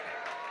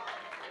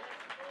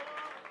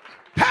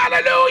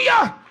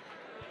 Hallelujah.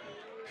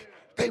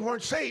 They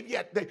weren't saved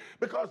yet.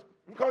 Because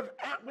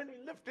when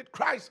he lifted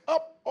Christ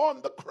up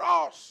on the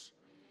cross,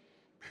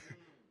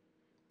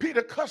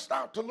 Peter cussed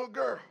out the little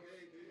girl.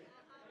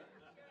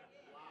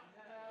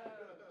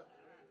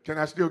 Can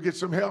I still get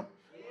some help?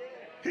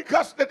 He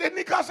cussed, didn't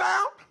he cuss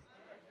out?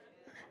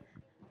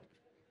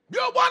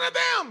 You're one of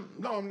them.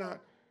 No, I'm not.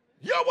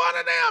 You're one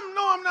of them.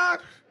 No, I'm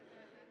not.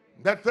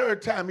 That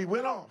third time he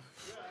went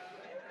off.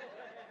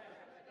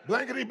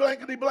 Blankety,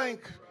 blankety,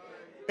 blank.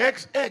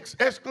 XX,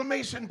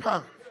 exclamation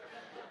point.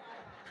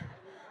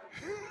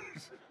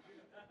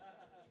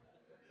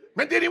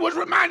 And then he was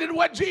reminded of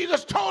what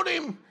Jesus told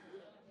him.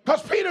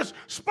 Because Peter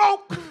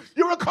spoke,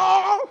 you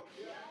recall,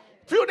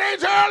 a few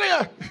days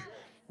earlier,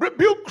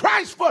 rebuked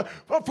Christ for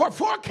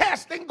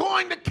forecasting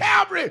going to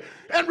Calvary,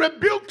 and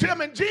rebuked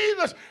him, and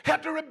Jesus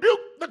had to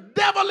rebuke the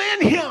devil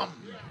in him.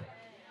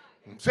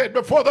 Said,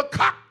 before the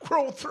cock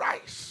crow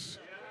thrice,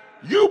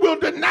 you will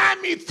deny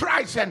me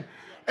thrice. And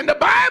the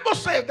Bible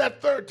says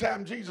that third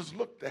time Jesus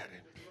looked at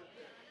him.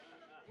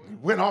 He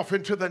went off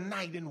into the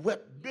night and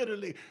wept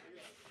bitterly.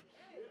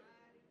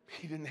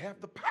 He didn't have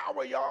the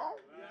power, y'all.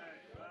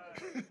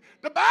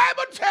 The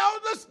Bible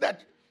tells us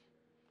that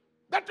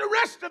the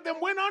rest of them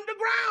went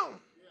underground.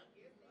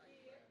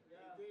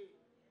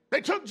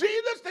 They took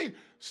Jesus, they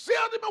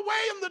sealed him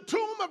away in the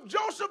tomb of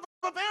Joseph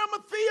of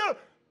Arimathea,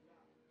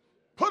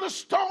 put a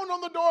stone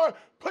on the door,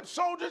 put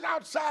soldiers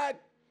outside.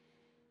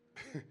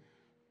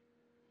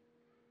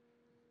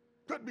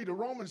 Could be the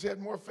Romans had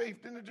more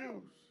faith than the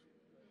Jews.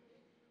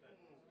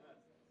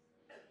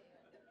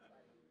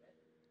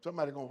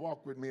 Somebody gonna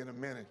walk with me in a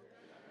minute.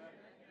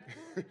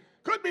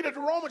 Could be that the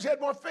Romans had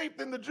more faith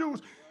than the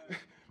Jews.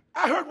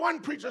 I heard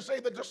one preacher say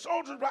that the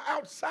soldiers were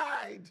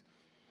outside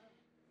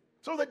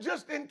so that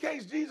just in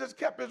case Jesus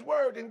kept his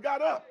word and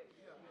got up,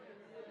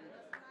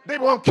 they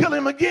won't kill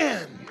him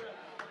again.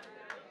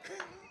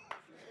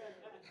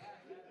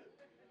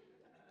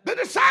 The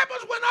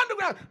disciples went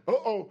underground.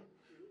 Uh-oh.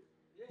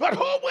 But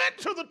who went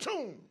to the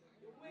tomb?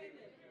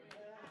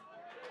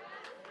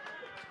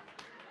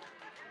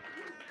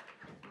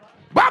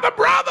 By the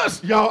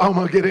brothers. Y'all, I'm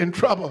going to get in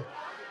trouble.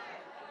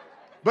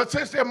 But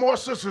since there are more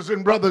sisters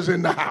and brothers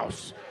in the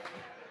house,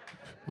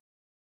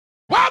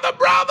 by the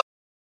brothers,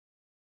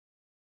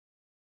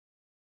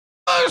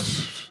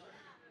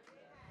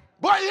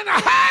 boy, in a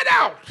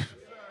hideout,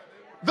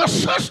 the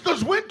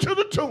sisters went to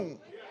the tomb.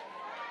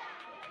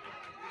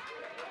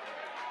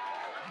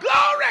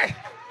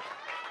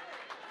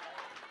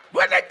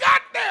 they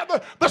got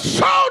there, the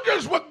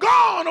soldiers were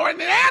gone or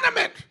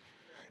inanimate,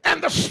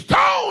 and the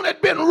stone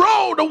had been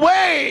rolled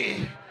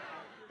away.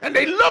 And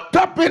they looked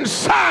up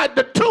inside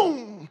the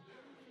tomb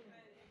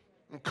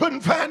and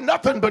couldn't find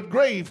nothing but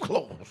grave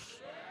clothes.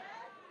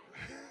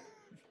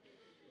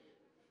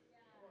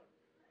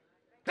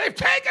 They've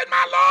taken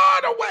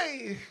my Lord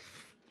away.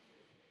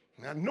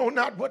 I know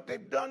not what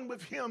they've done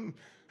with him.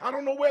 I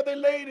don't know where they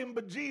laid him,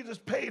 but Jesus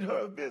paid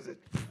her a visit.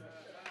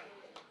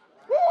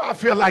 Oh, I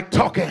feel like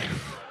talking.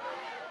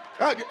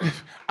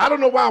 I don't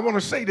know why I want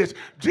to say this.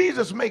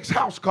 Jesus makes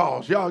house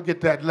calls. Y'all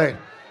get that later.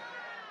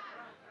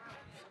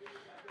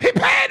 He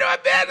paid her a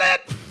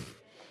visit.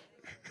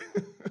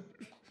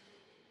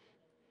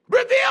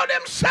 Revealed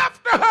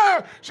himself to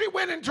her. She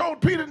went and told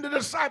Peter and the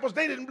disciples.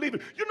 They didn't believe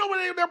it. You know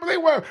what they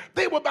were?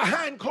 They were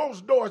behind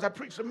closed doors. I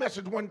preached a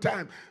message one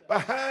time.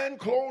 Behind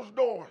closed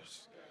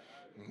doors.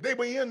 They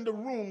were in the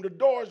room. The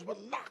doors were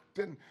locked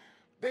and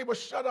they were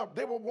shut up.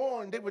 They were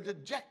warned. They were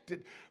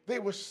dejected. They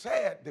were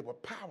sad. They were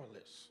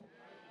powerless.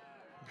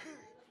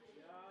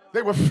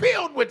 They were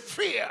filled with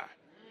fear.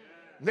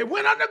 They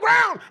went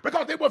underground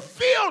because they were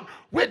filled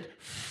with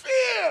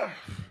fear.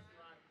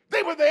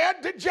 They were there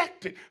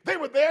dejected. They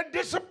were there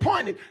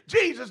disappointed.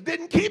 Jesus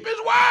didn't keep his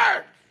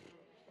word.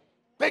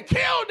 They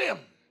killed him.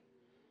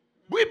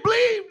 We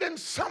believed in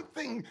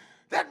something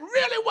that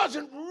really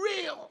wasn't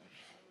real.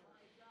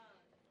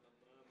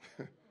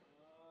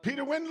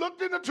 Peter went and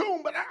looked in the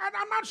tomb, but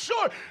I'm not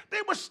sure.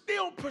 They were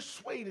still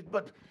persuaded.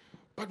 But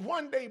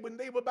one day when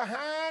they were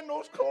behind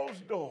those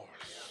closed doors,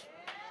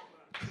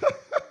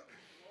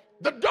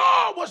 the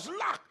door was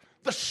locked.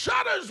 The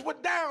shutters were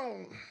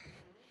down.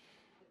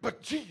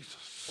 But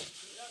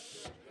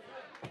Jesus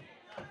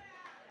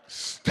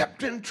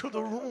stepped into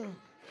the room.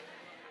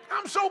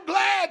 I'm so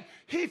glad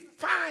he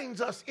finds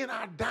us in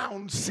our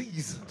down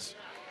seasons.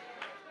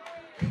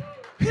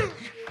 He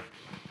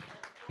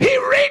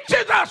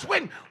reaches us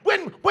when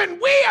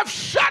we have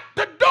shut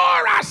the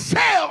door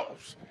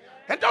ourselves.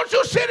 And don't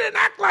you sit and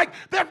act like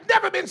there have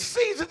never been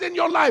seasons in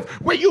your life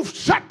where you've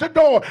shut the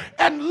door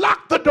and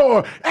locked the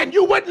door and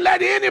you wouldn't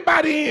let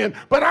anybody in.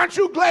 But aren't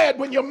you glad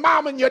when your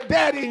mom and your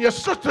daddy and your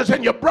sisters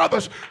and your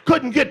brothers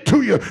couldn't get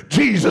to you,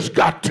 Jesus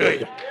got to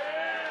you.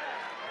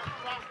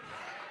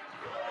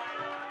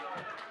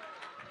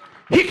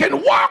 He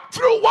can walk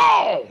through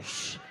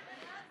walls.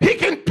 He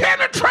can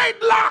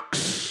penetrate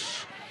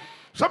locks.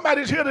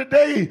 Somebody's here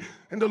today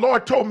and the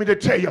Lord told me to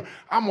tell you,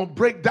 I'm going to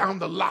break down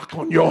the lock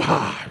on your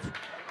heart.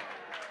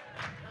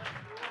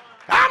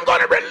 I'm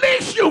going to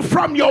release you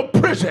from your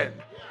prison.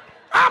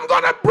 I'm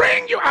going to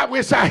bring you, I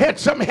wish I had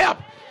some help.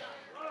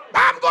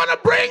 I'm going to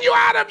bring you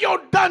out of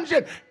your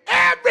dungeon.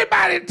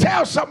 Everybody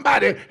tell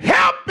somebody,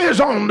 help is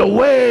on the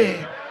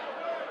way.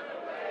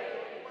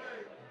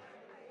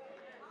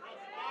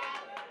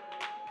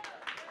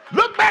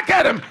 Look back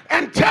at them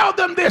and tell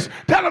them this.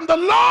 Tell them the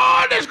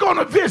Lord is going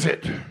to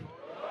visit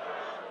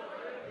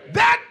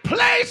that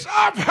place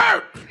of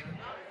hurt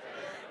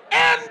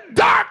and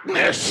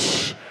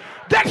darkness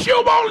that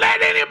you won't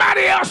let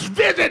anybody else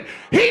visit.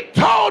 He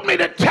told me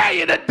to tell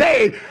you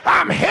today,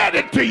 I'm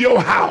headed to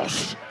your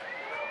house.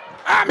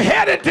 I'm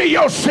headed to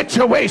your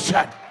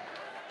situation.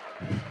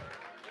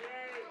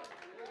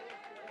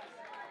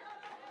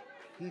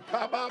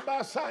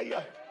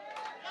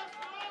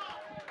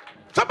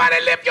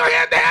 Somebody lift your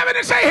hand to heaven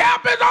and say,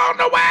 help is on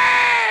the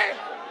way.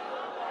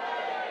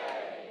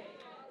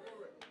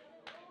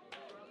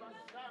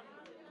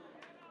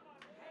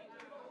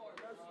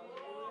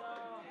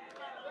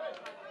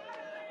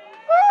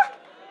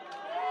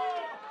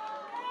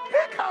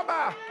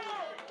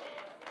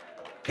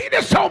 He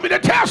just told me to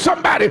tell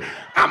somebody,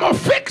 I'm going to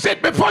fix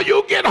it before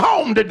you get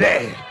home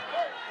today.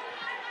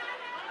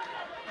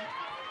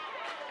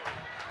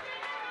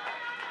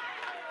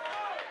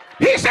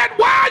 He said,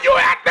 while you're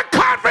at the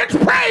conference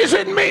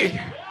praising me,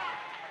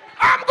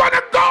 I'm going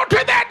to go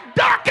to that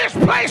darkest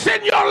place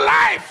in your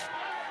life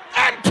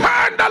and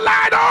turn the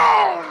light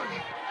on.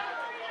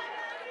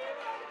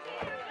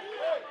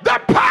 The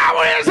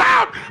power is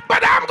out,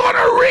 but I'm going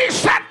to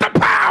reset the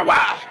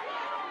power.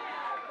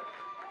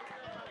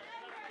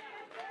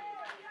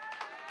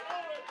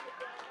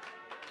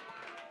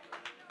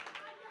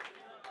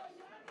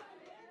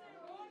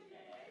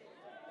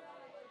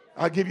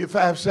 I'll give you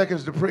 5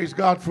 seconds to praise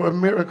God for a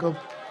miracle.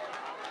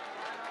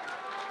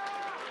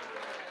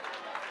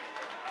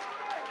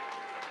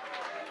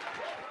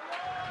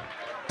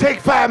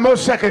 Take 5 more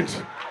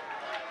seconds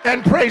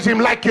and praise him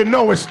like you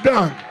know it's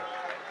done.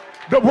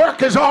 The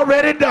work is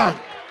already done.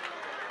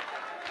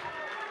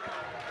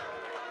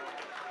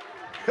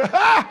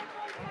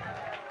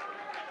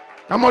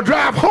 I'm going to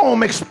drive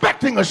home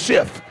expecting a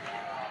shift.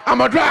 I'm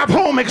going to drive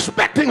home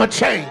expecting a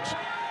change.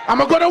 I'm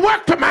going to go to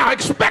work tomorrow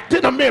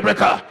expecting a miracle.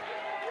 God,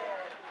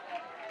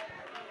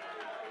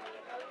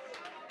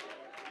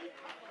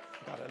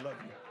 I love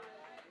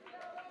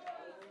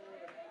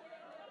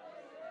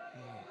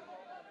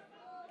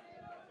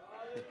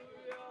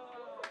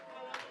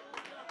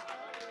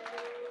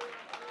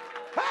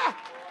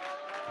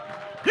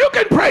you. You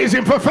can praise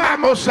him for 5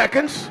 more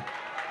seconds.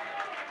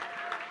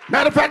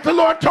 Matter of fact, the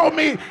Lord told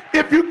me,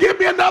 if you give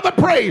me another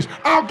praise,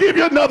 I'll give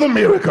you another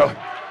miracle.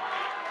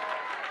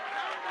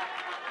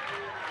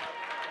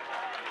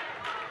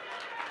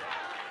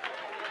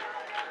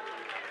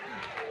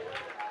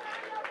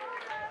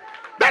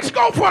 Let's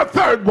go for a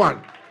third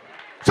one.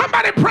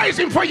 Somebody praise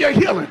him for your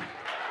healing.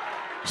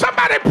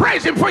 Somebody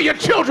praise him for your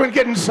children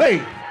getting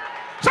saved.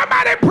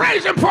 Somebody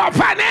praise him for a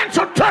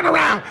financial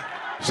turnaround.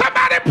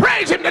 Somebody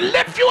praise him to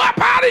lift you up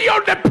out of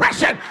your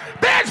depression.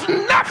 There's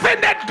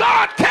nothing that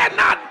God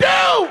cannot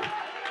do.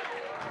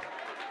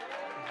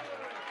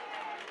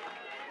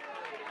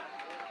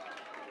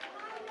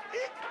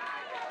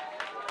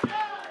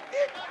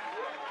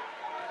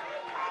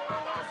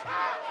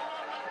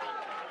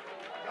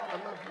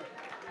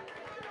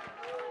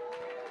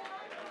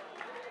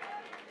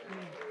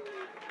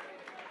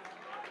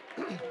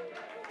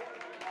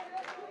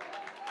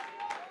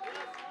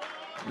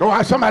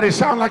 No, somebody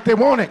sounds like they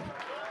want it.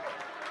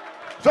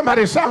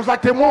 Somebody sounds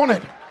like they want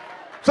it.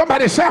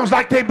 Somebody sounds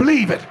like they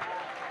believe it.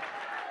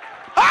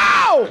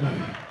 Oh!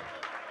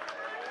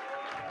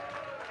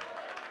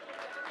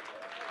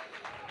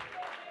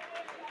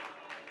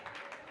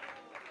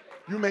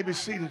 You may be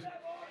seated.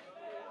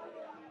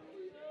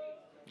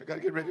 I got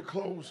to get ready to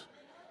close.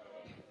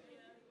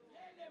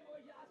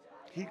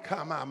 He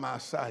come out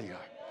Messiah.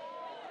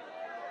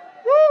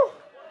 Woo!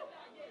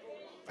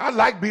 I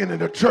like being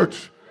in a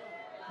church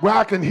where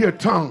I can hear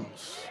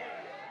tongues.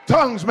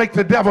 Tongues make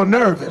the devil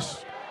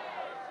nervous.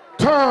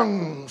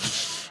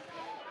 Tongues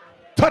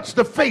touch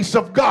the face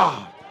of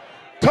God.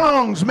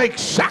 Tongues make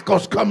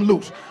shackles come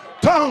loose.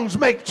 Tongues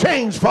make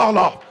chains fall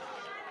off.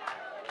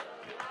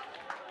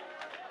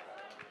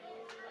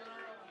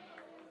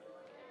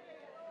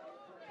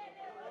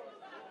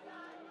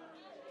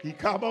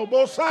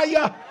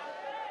 Ikabobosaya.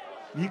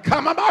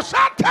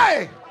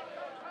 Ikamabosate.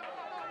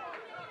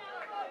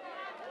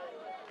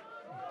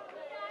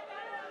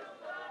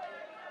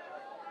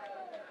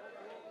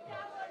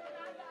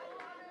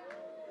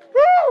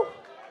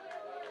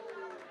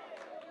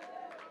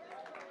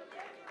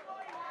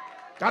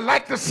 I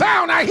like the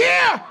sound I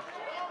hear.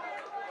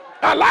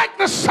 I like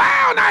the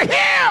sound I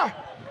hear.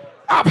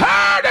 I've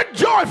heard a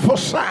joyful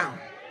sound.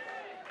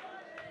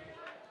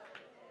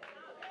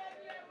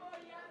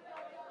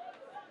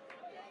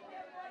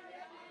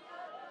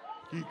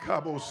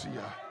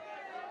 Ikabosia.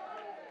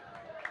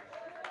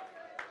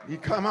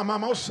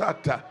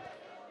 Ikamamamosata.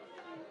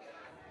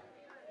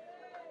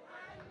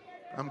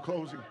 I'm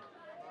closing.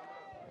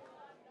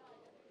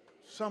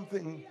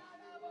 Something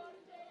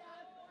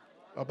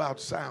about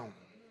sound.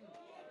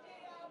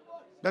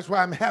 That's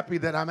why I'm happy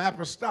that I'm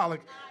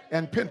apostolic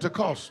and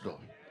Pentecostal.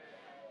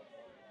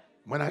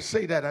 When I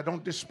say that, I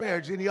don't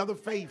disparage any other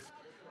faith,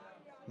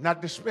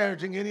 not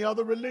disparaging any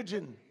other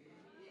religion.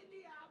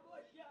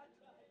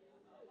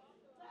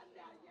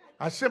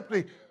 I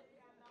simply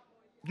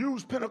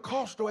use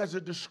Pentecostal as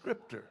a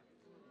descriptor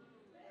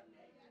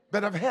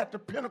that I've had the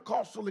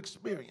Pentecostal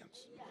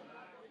experience.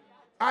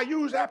 I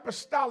use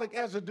apostolic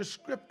as a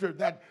descriptor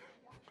that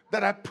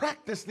I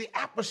practice the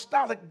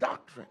apostolic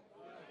doctrine.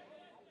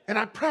 And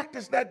I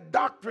practice that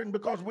doctrine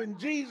because when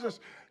Jesus,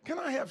 can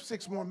I have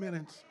 6 more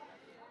minutes?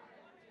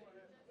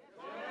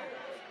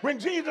 When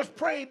Jesus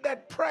prayed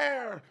that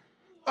prayer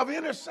of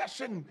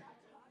intercession,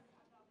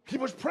 he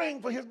was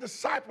praying for his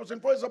disciples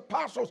and for his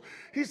apostles.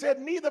 He said,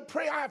 neither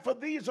pray I for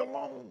these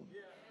alone,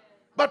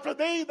 but for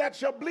they that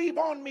shall believe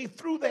on me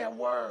through their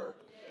word.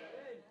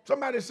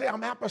 Somebody say,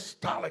 I'm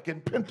apostolic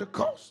and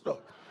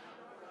Pentecostal.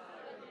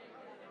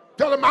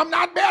 Tell them I'm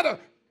not better.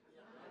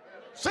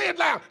 Say it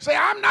loud. Say,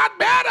 I'm not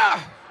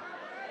better,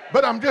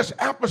 but I'm just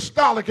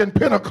apostolic and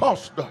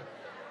Pentecostal.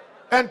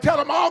 And tell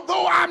them,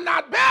 although I'm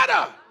not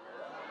better,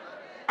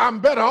 I'm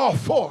better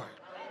off for it.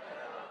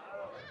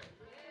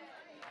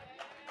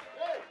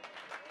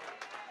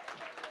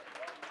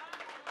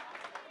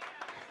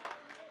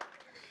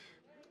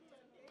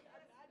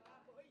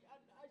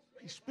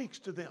 He speaks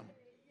to them.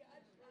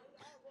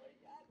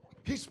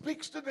 He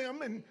speaks to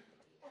them, and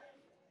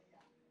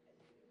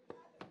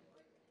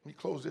let me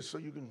close this so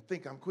you can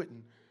think I'm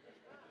quitting.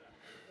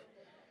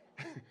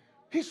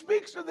 He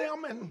speaks to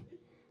them, and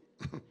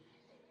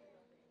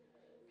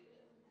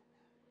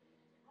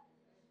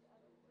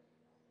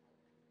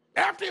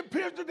after he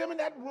appears to them in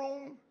that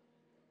room,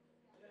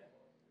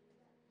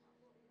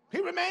 he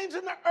remains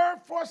in the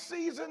earth for a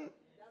season.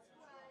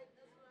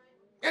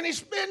 And he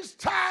spends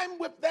time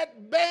with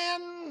that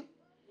band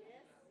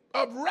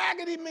of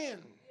raggedy men.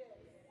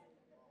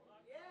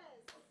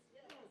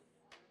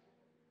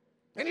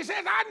 And he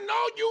says, I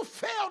know you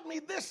failed me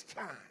this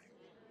time,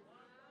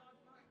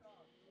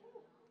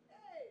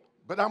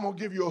 but I'm going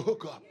to give you a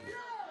hookup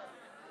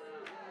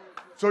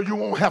so you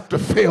won't have to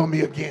fail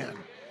me again.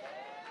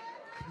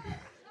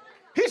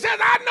 He says,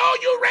 I know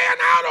you ran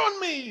out on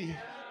me,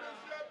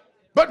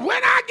 but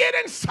when I get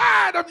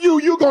inside of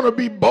you, you're going to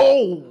be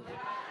bold.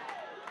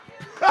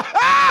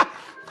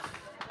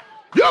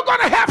 You're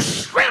going to have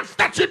strength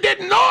that you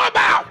didn't know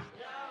about.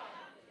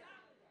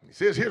 He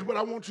says, here's what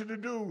I want you to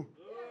do.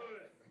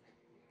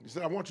 He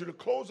said, I want you to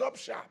close up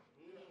shop.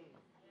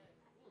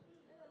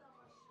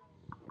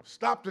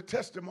 Stop the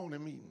testimony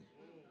meeting.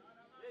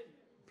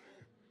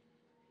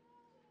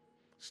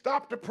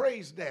 Stop the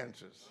praise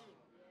dancers.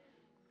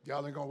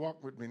 Y'all ain't gonna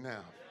walk with me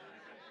now.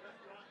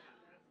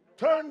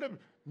 Turn the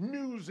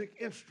music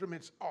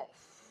instruments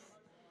off.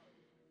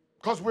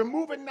 Because we're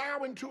moving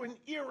now into an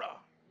era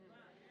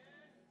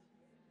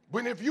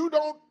when if you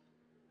don't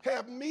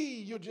have me,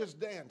 you're just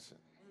dancing.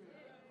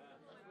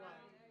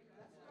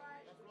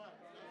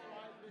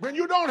 When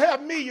you don't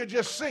have me, you're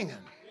just singing.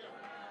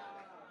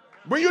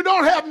 When you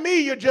don't have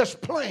me, you're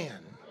just playing.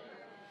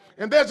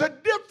 And there's a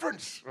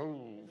difference.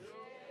 Oh.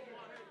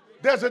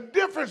 There's a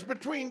difference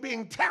between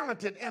being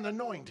talented and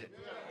anointed.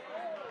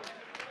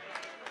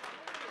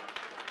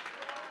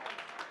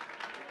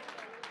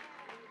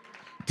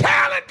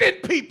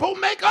 Talented people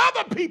make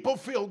other people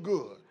feel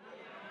good.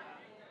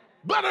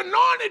 But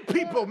anointed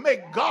people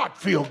make God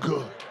feel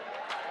good.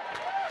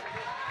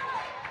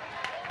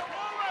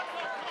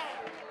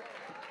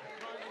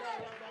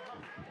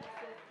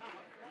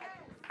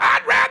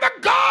 I'd rather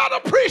God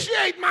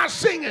appreciate my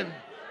singing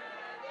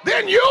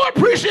than you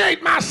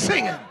appreciate my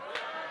singing.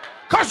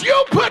 Because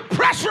you put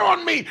pressure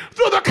on me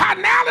through the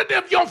carnality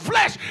of your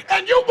flesh,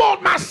 and you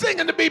want my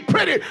singing to be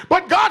pretty.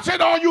 But God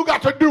said all you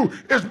got to do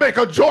is make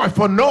a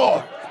joyful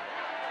noise.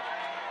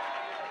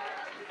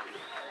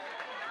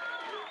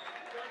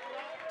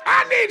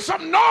 I need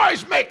some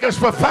noise makers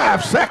for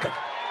 5 seconds.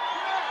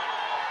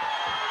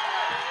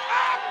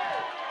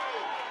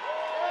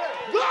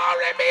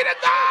 Glory be to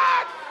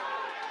God.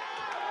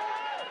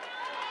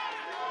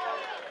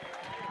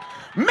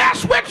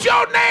 Mess with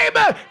your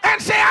neighbor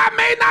and say, I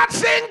may not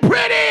sing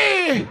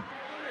pretty,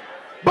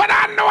 but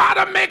I know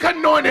how to make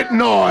anointed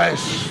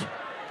noise.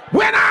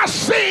 When I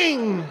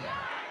sing,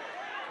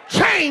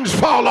 chains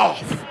fall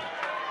off.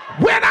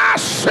 When I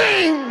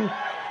sing,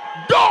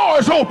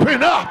 doors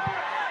open up.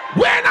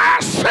 When I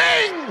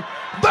sing,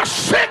 the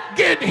sick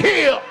get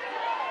healed.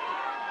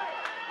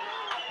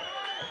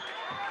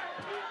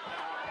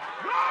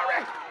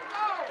 Glory.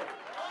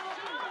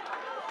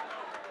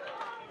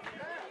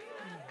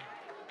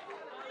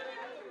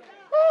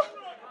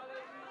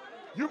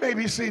 You may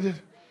be seated.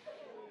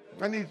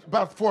 I need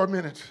about 4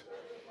 minutes.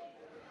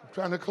 I'm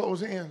trying to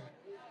close in.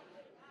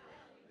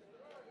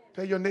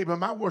 Tell your neighbor,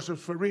 my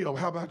worship's for real.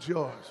 How about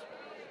yours?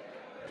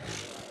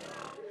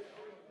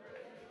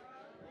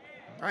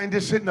 I ain't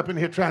just sitting up in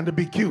here trying to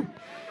be cute.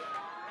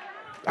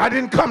 I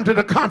didn't come to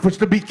the conference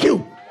to be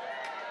cute.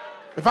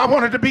 If I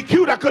wanted to be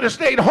cute, I could have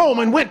stayed home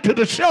and went to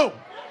the show.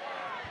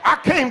 I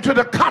came to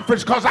the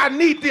conference because I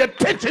need the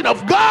attention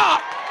of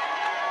God.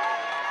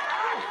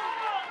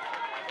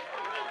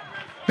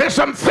 There's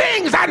some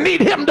things I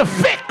need him to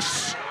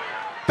fix.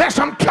 There's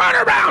some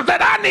turnarounds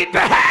that I need to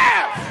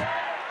have.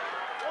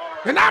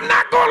 And I'm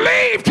not going to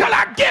leave till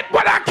I get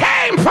what I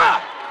came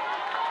for.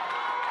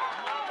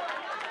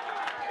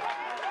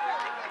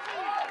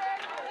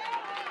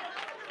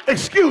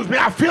 Excuse me,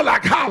 I feel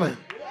like hollering.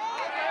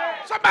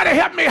 Somebody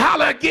help me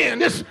holler again.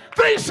 This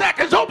 3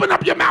 seconds, open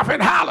up your mouth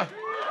and holler.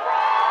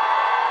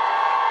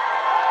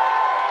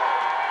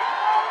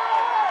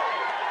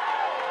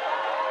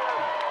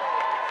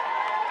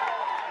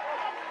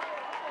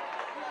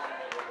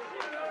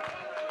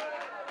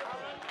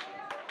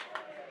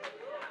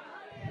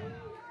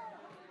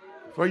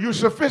 For you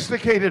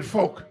sophisticated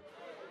folk,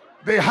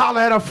 they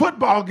holler at a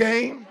football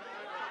game.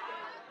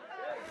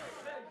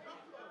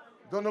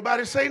 Don't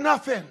nobody say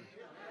nothing.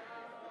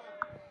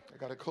 I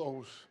got to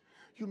close.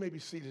 You may be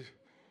seated.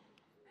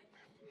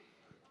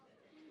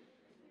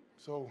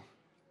 So,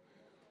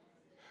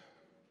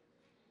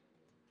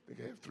 I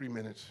think I have 3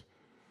 minutes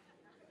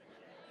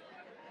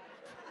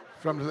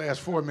from the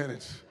last 4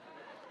 minutes,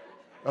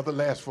 of the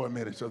last 4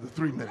 minutes, of the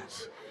 3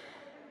 minutes.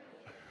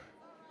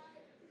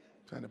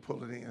 Trying to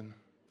pull it in.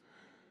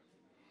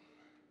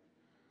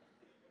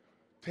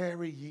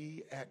 Tarry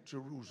ye at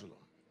Jerusalem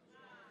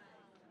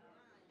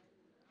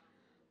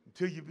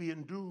until you be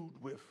endued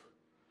with.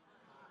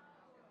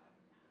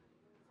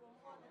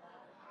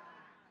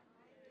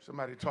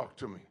 Somebody talk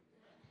to me.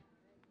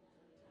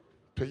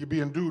 Till you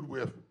be endued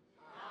with.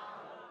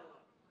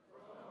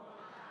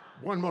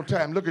 One more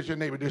time, look at your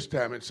neighbor this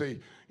time and say,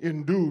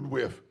 endued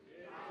with.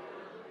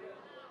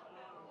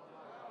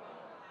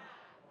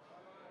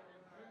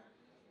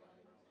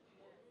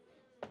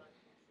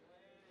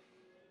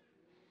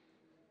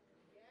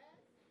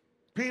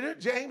 Peter,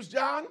 James,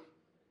 John,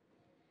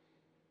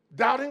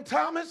 doubting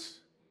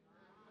Thomas,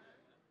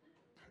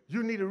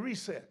 you need a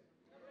reset.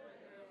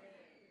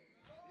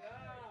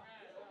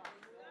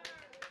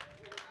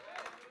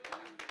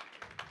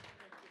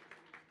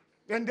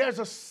 And there's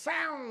a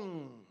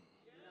sound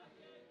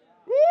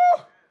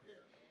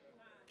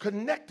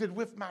connected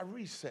with my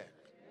reset.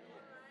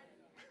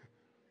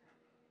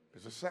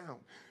 There's a sound.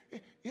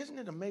 Isn't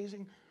it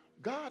amazing?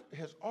 God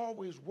has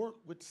always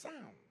worked with sound.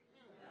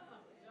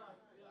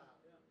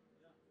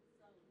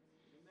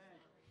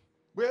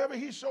 Wherever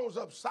he shows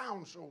up,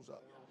 sound shows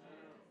up.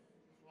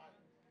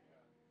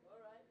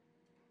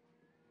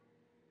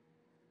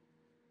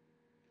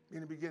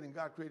 In the beginning,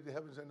 God created the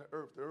heavens and the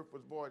earth. The earth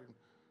was void and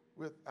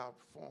without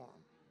form.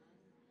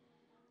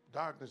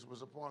 Darkness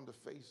was upon the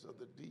face of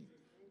the deep.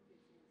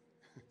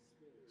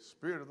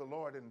 Spirit of the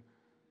Lord, and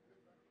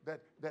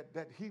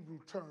that Hebrew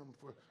term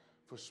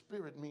for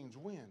spirit means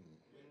wind.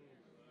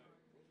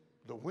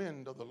 The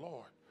wind of the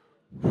Lord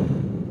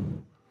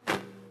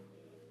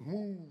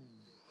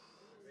moved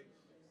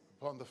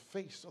upon the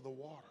face of the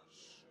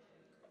waters.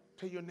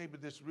 Tell your neighbor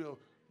this real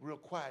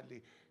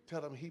quietly.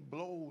 Tell him he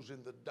blows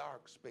in the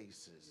dark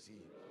spaces.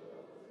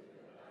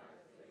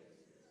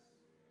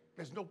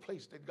 There's no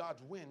place that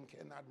God's wind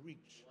cannot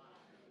reach.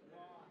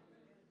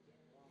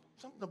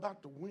 Something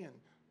about the wind,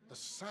 the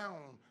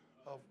sound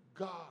of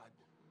God.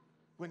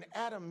 When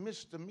Adam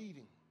missed the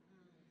meeting,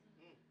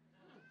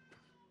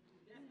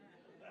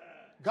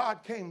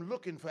 God came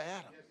looking for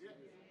Adam.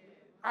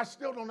 I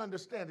still don't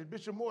understand it.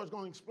 Bishop Moore is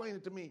going to explain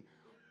it to me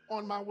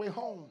on my way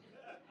home.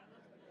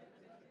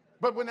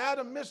 But when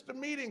Adam missed the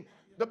meeting,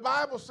 the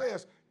Bible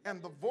says,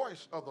 and the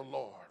voice of the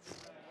Lord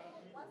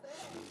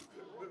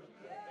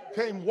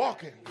came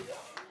walking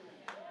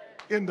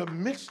in the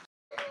midst.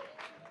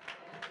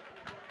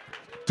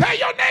 Tell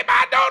your neighbor,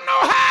 I don't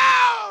know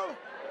how,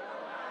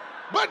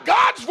 but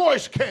God's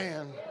voice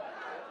can.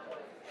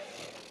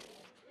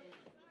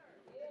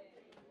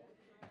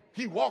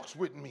 He walks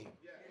with me.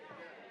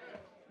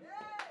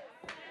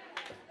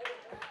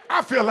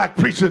 I feel like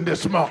preaching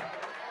this morning.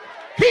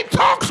 He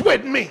talks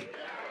with me.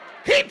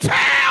 He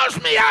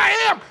tells me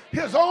I am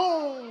his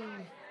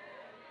own.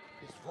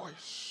 His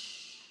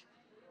voice.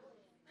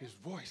 His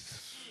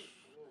voice.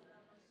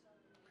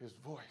 His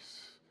voice.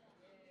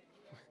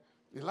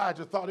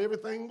 Elijah thought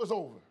everything was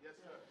over.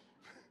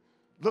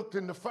 Looked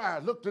in the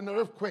fire, looked in the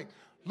earthquake,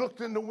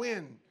 looked in the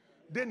wind,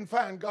 didn't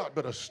find God,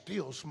 but a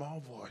still small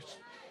voice.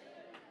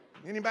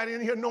 Anybody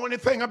in here know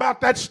anything about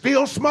that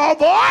still small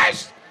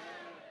voice?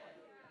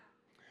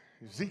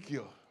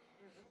 Ezekiel.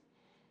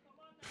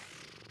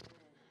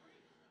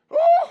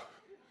 Oh,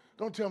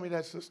 don't tell me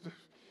that, sister.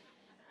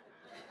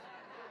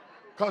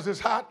 Because it's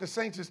hot, the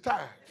saints is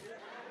tired.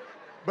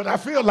 But I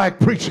feel like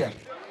preaching.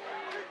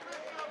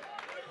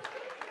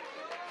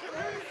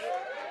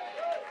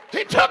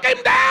 He took him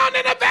down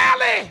in a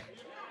valley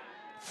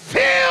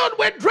filled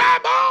with dry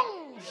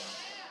bones.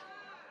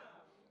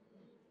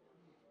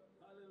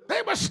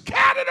 They were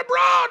scattered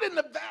abroad in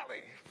the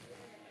valley.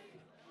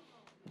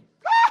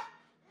 Ah!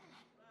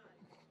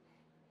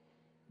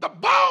 The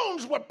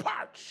bones were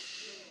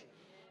parched.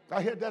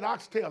 I heard that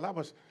oxtail.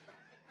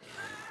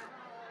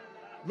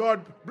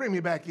 Lord, bring me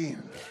back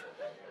in.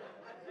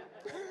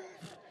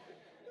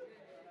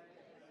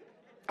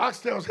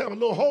 Oxtails have a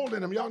little hole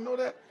in them. Y'all know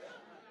that?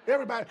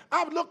 Everybody.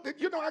 I looked at,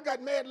 I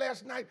got mad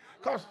last night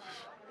because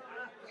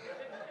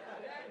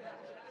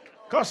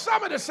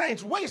some of the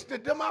saints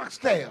wasted them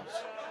oxtails.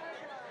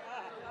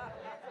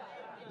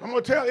 I'm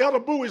going to tell Elder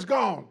Boo is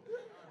gone.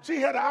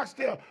 She had an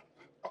oxtail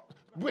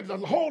with a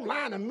whole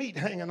line of meat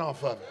hanging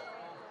off of it.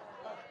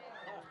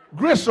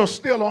 Gristle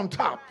still on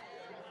top.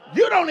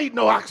 You don't eat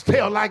no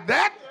oxtail like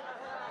that.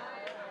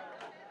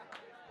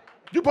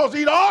 You're supposed to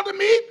eat all the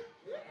meat,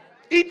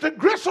 eat the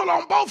gristle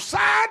on both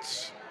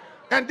sides,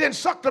 and then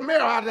suck the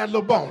marrow out of that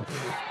little bone.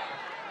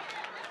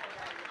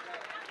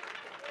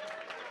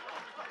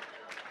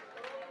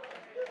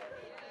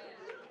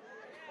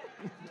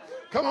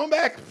 Come on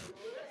back.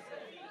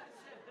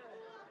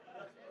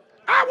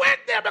 I went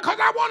there because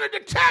I wanted to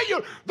tell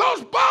you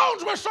those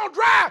bones were so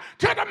dry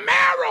till the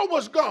marrow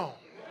was gone.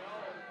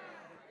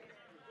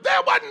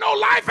 There wasn't no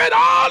life at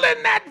all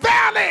in that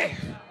valley.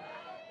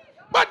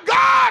 But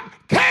God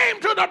came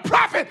to the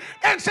prophet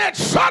and said,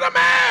 Son of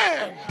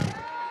man,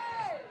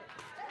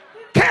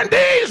 can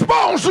these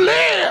bones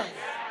live?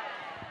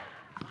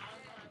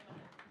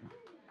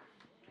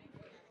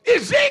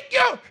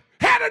 Ezekiel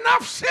had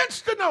enough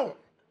sense to know.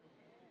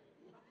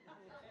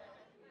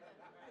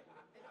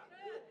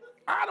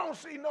 I don't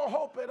see no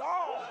hope at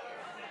all.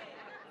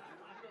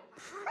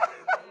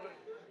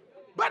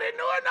 But he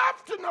knew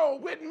enough to know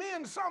with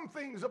men some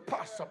things are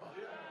possible.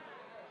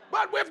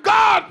 But with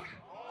God,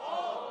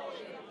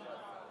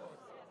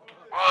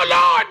 oh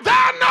Lord,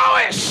 thou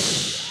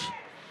knowest.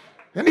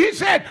 And he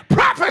said,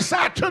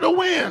 prophesy to the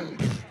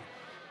wind.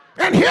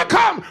 And here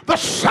come the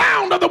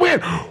sound of the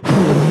wind.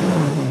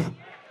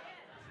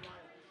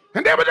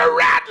 And there was a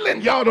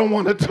rattling. Y'all don't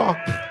want to talk.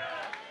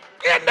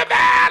 In the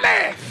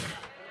valley.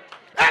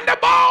 And the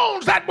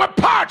bones that were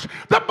parched,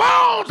 the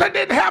bones that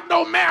didn't have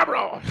no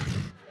marrow,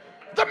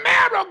 the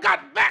marrow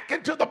got back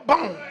into the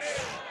bones.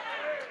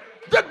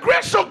 The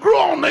gristle grew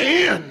on the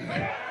end.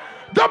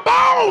 The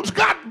bones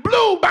got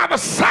blue by the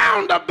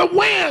sound of the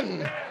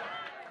wind.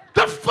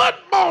 The foot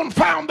bone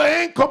found the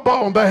ankle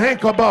bone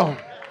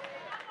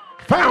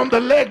found the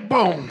leg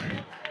bone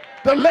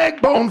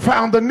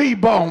found the knee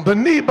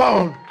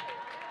bone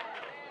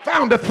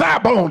found the thigh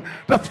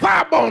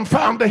bone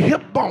found the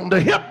hip bone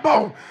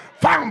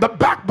found the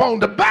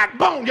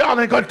backbone. Y'all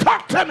ain't gonna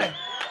talk to me.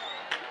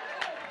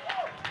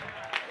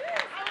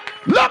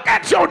 Look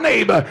at your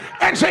neighbor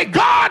and say,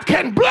 God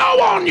can blow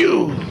on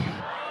you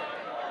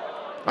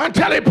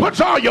until he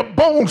puts all your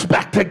bones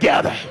back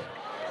together.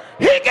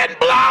 He can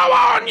blow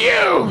on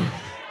you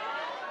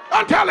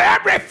until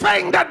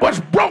everything that was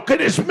broken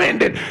is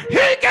mended.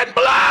 He can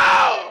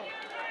blow.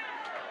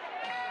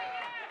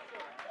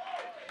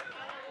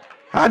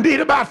 I need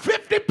about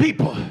 50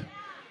 people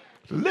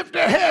to lift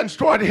their hands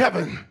toward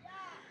heaven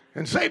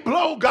and say,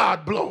 blow,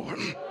 God, blow.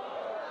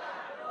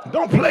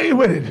 Don't play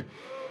with it.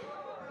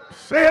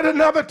 Say it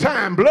another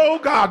time. Blow,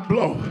 God,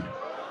 blow.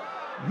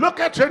 Look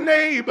at your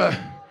neighbor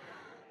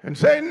and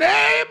say,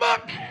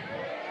 neighbor,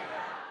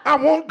 I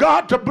want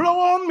God to blow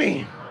on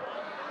me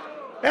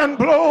and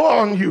blow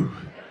on you.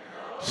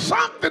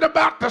 Something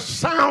about the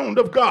sound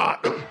of God.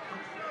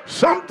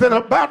 Something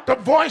about the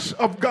voice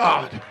of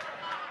God.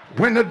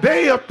 When the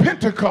day of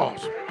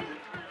Pentecost,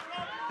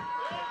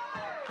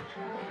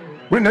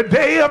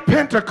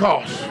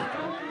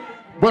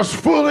 was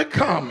fully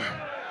come.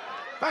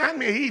 Find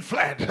me E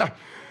flat.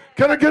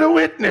 Can I get a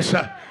witness?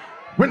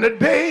 When the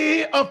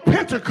day of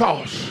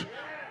Pentecost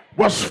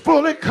was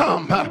fully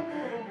come,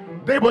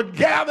 they were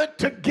gathered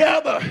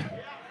together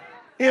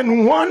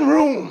in one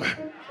room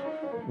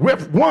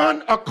with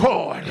one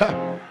accord.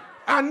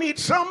 I need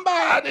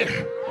somebody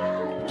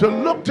to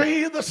look to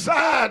either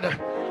side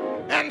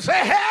and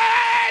say,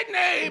 hey,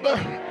 neighbor,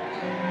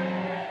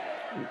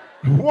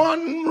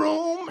 one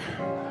room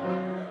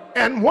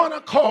and one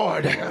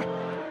accord.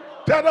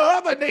 Tell the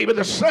other neighbor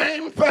the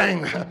same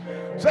thing.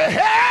 Say,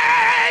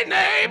 hey,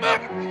 neighbor,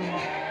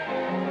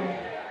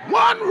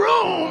 one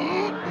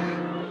room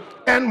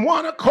and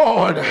one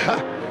accord.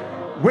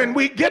 When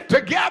we get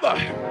together,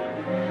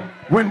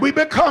 when we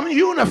become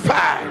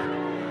unified,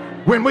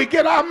 when we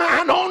get our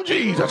mind on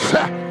Jesus,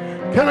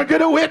 can I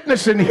get a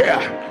witness in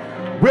here?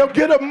 We'll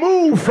get a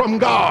move from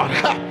God.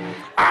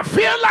 I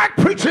feel like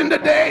preaching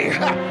today.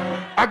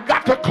 I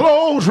got to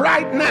close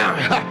right now.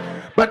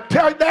 But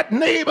tell that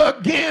neighbor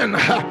again,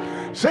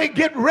 say,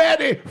 get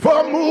ready for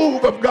a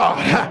move of God.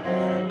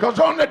 Because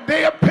on the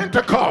day of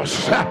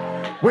Pentecost,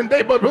 when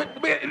they were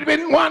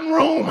in one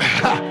room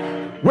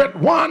with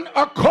one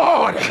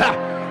accord,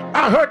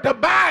 I heard the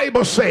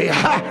Bible say,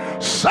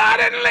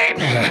 suddenly,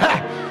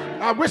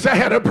 I wish I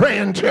had a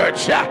praying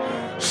church.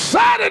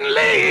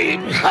 Suddenly,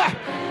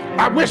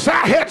 I wish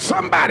I had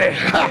somebody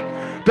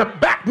to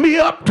back me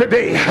up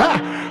today.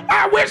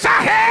 I wish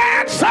I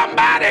had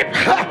somebody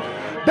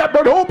that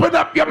would open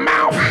up your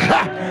mouth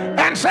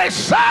and say,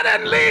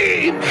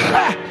 suddenly.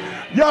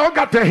 Y'all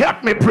got to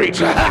help me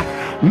preach.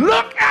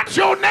 Look at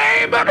your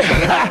neighbor.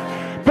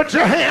 Put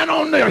your hand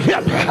on their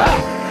hip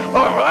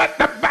or at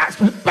the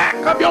back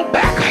of your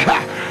back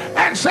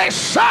and say,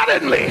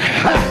 suddenly.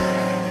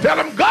 Tell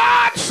them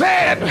God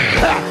said,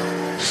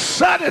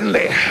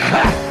 suddenly.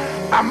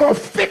 I'm going to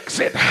fix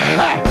it.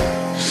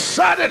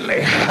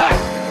 Suddenly.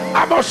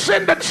 I'm going to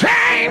send the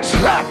change.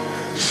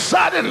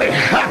 Suddenly.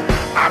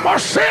 I'm going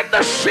to send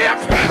the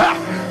shift.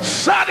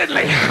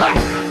 Suddenly.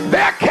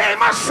 There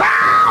came a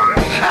sound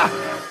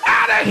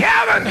out of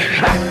heaven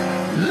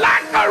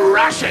like a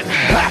rushing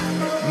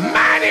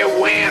mighty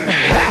wind.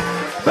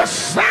 The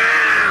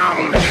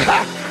sound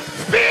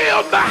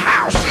filled the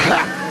house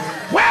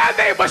where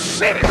they were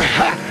sitting.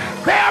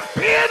 There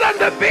appeared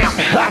unto them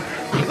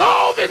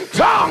cloven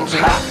tongues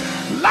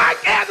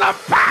like as a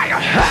fire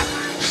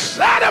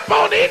sat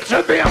upon each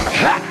of them.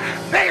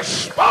 They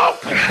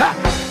spoke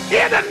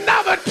in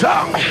another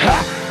tongue.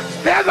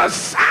 There's a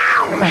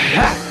sound.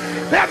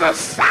 There's a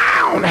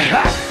sound.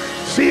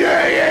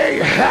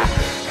 CAA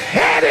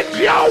headed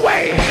your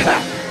way.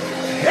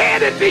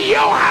 Headed to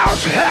your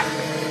house.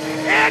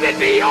 Headed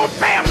to your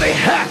family.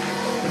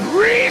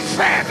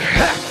 Reset.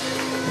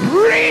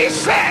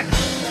 Reset.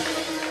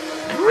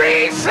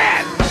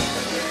 Reset.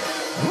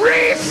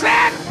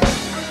 Reset.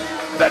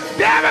 The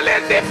devil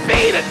is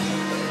defeated.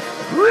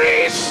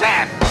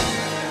 Reset.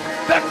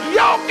 The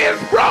yoke is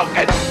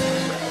broken.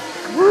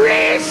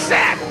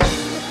 Reset.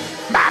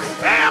 My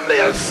family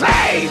is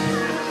saved.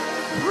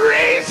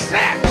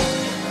 Reset.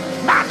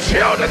 My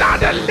children are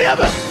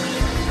delivered.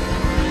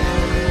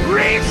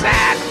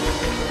 Reset.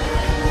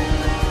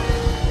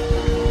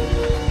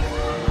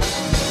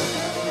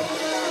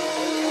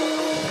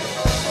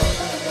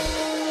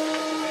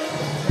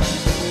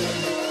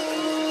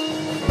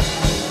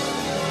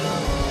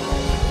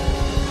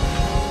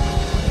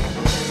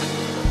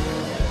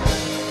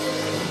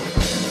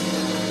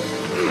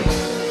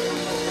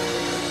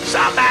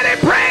 Somebody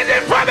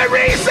praising for the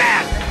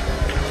reset.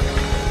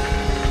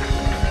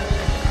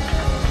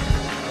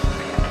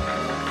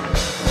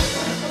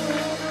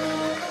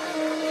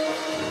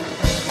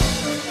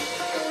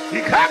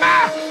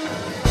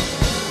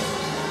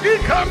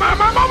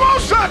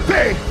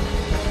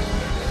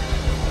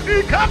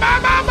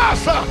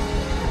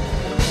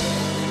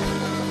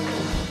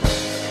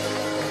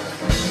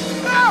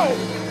 No.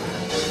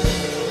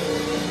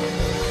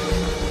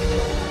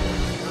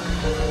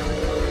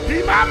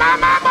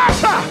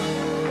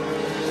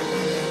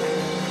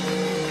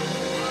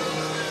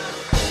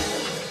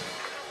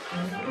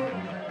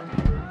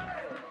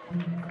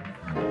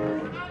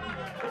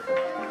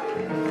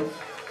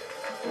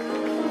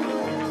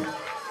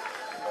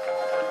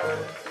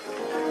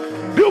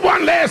 Do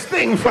one last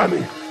thing for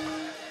me.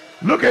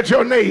 Look at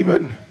your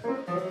neighbor.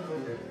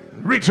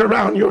 Reach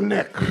around your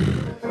neck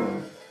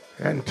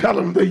and tell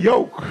them the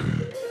yoke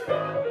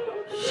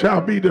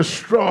shall be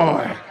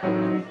destroyed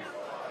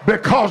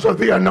because of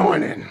the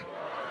anointing.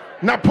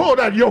 Now pull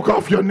that yoke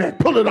off your neck.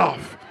 Pull it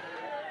off.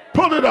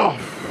 Pull it off.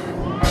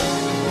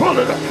 Pull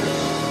it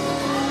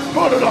off.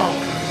 Pull it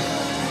off.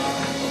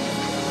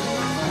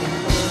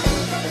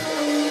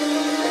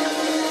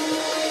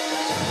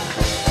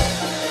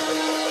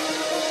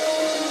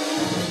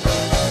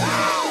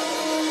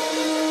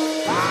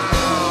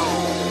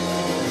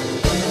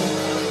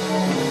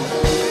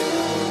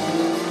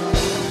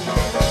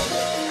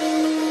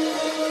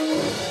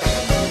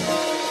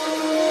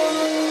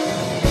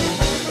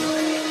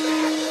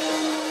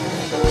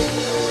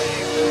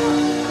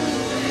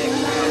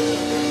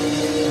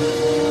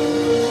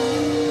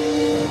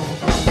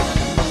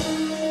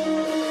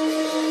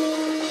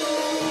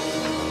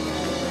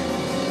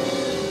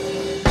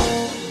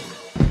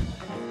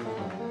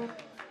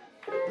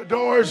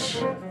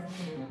 Doors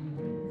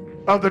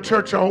of the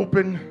church are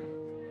open.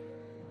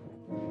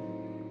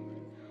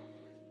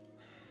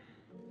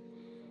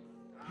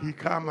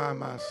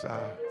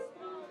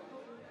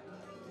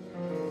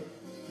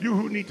 You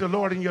who need the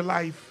Lord in your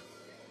life,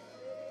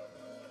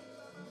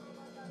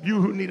 you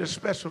who need a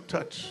special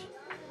touch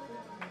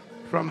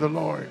from the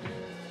Lord,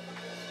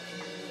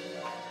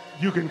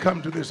 you can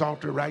come to this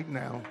altar right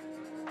now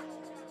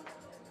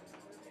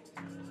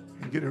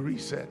and get a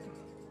reset.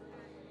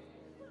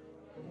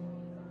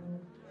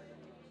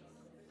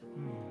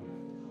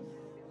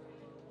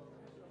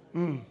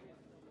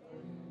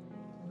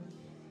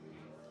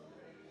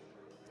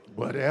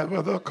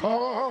 Whatever the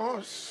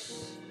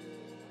cost.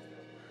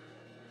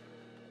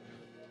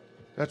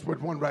 That's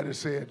what one writer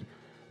said.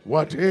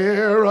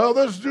 Whatever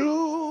others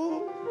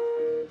do,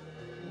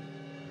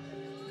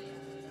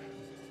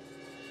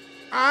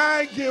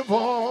 I give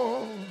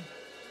all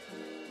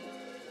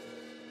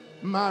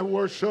my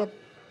worship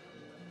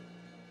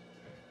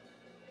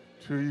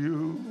to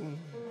you.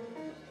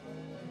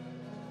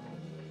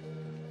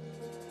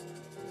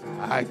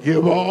 I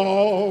give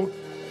all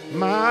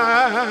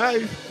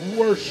my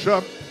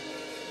worship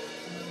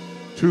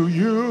to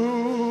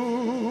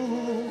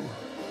you.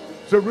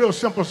 It's a real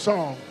simple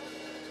song.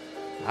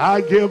 I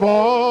give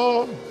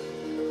all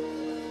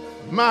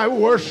my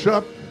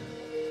worship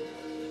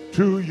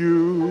to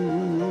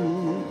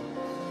you.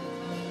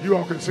 You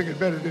all can sing it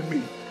better than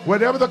me.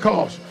 Whatever the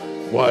cost.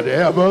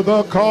 Whatever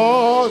the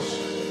cost.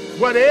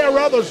 Whatever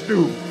others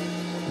do.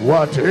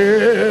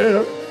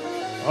 Whatever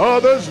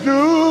others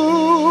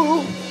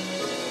do.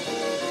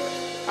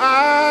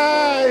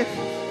 I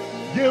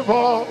give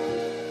all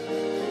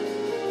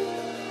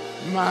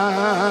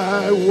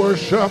my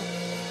worship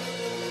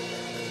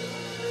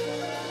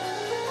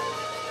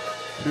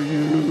to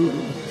you.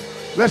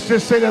 Let's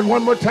just say that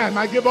one more time.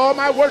 I give all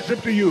my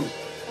worship to you.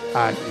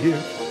 I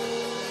give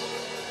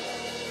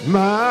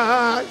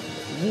my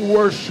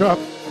worship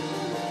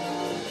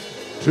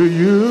to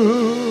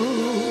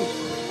you.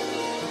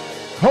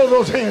 Hold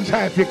those hands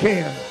high if you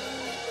can.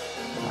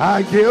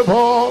 I give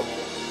all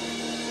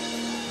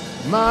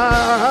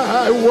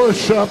my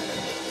worship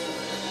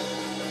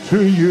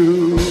to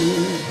you.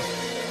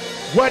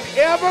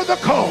 Whatever the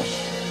cost,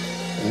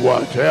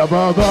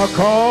 whatever the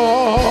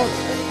cost,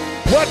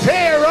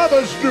 whatever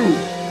others do,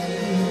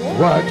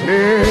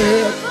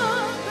 whatever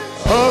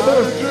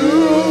others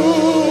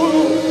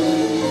do,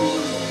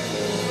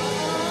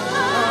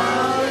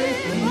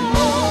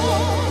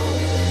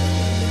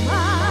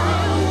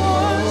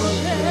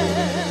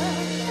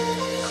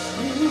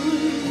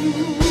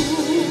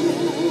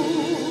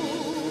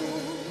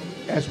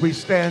 as we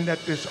stand at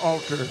this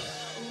altar,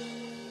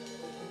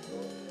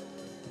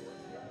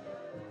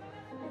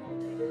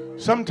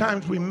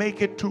 sometimes we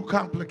make it too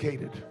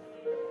complicated.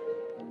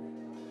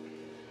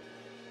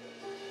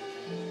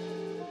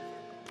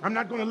 I'm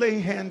not going to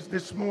lay hands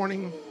this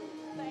morning.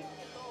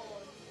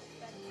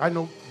 I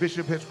know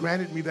Bishop has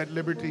granted me that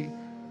liberty,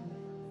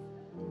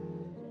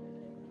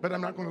 but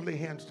I'm not going to lay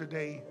hands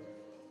today.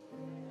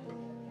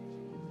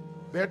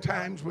 There are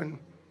times when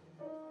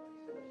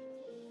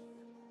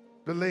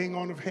the laying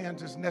on of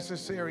hands is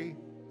necessary.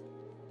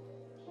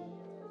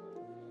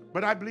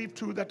 But I believe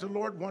too that the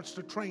Lord wants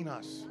to train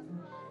us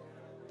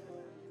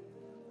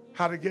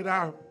how to get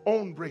our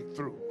own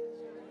breakthrough,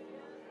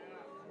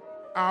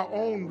 our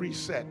own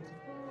reset.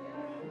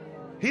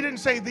 He didn't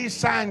say these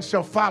signs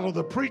shall follow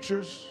the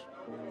preachers.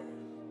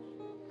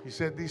 He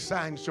said these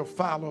signs shall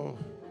follow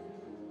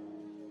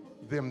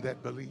them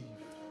that believe.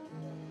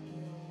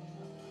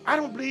 I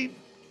don't believe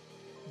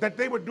that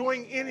they were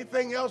doing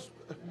anything else,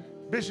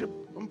 Bishop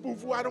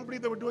Mpufu, I don't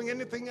believe they were doing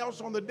anything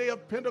else on the day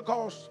of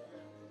Pentecost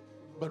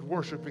but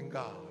worshiping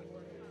God.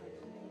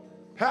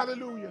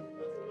 Hallelujah.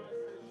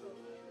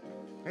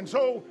 And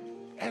so,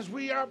 as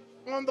we are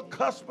on the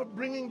cusp of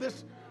bringing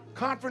this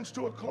conference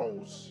to a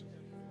close,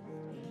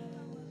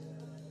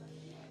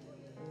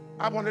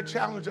 I want to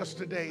challenge us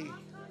today.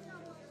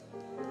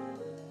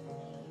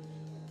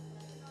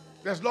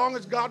 As long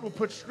as God will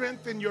put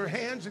strength in your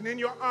hands and in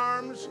your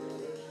arms,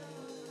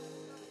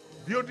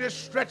 if you'll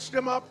just stretch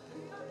them up,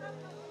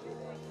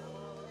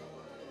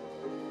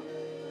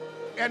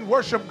 and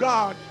worship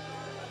God.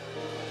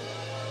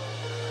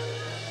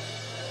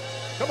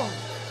 Come on.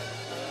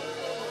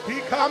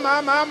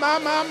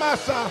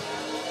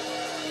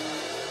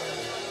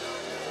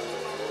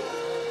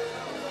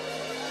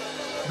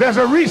 There's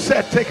a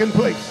reset taking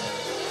place.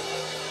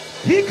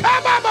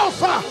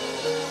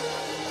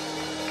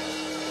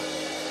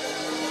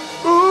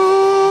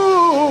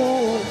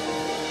 Ooh.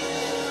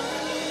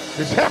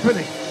 It's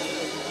happening.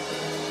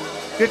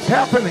 It's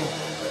happening.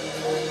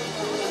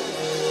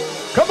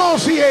 Come on,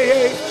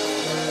 CAA.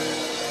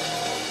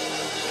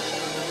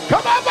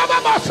 Come on,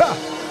 Mama.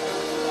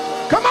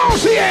 Come on,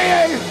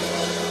 CAA.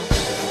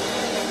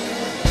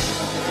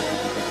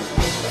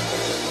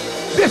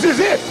 This is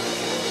it.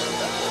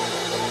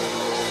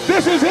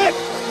 This is it.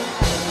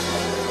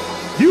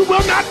 You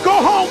will not go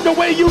home the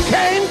way you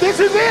came. This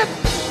is it.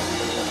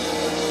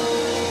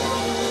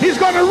 He's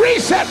going to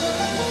reset.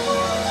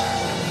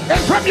 And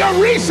from your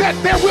reset,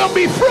 there will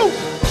be fruit.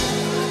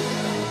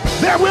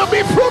 There will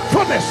be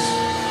fruitfulness.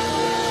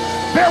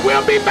 There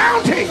will be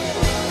bounty.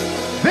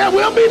 There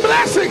will be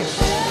blessings.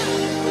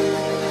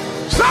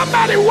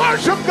 Somebody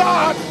worship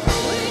God.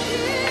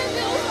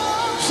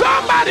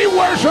 Somebody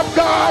worship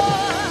God.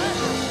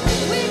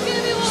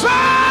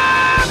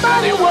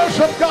 Somebody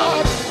worship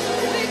God.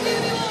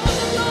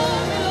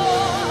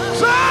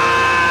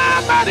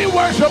 Somebody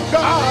worship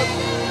God.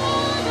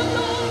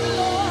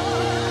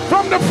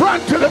 From the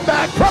front to the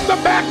back, from the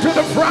back to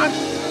the front.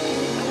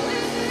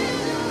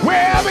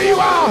 Wherever you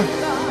are,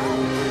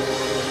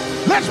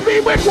 let's be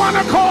with one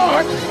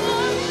accord.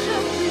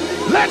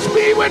 Let's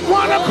be with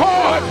one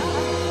accord.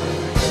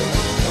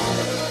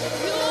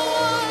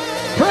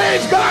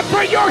 Praise God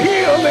for your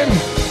healing.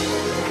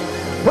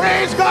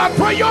 Praise God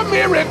for your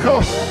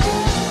miracle.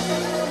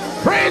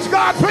 Praise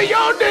God for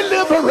your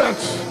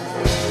deliverance.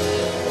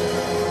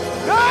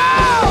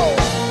 Oh!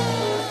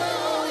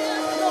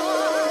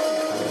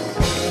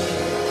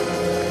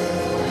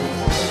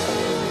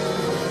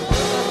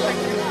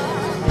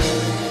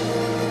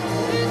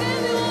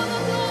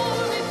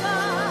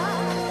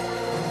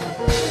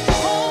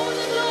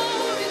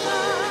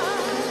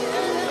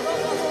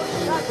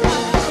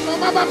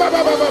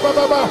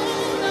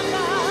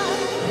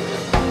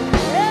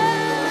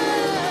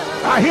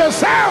 I hear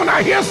sound,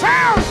 I hear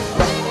sound,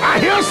 I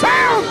hear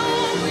sound,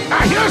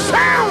 I hear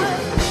sound,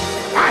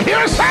 I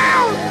hear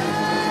sound,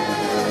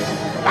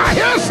 I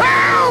hear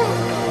sound.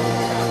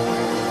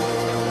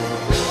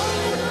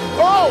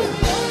 Oh,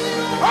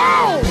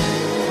 oh,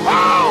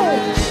 oh,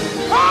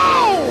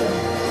 oh.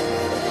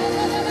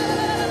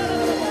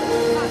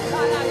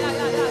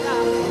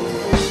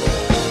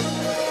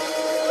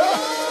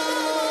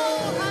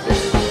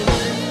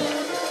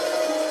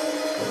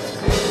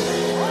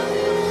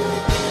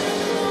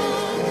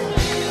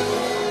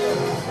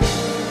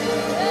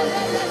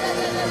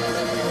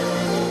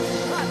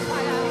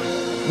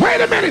 Wait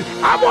a minute,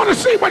 I want to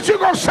see what you're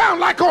going to sound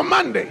like on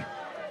Monday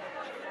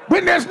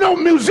when there's no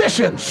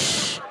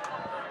musicians.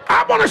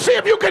 I want to see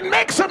if you can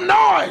make some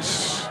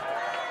noise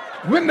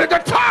when the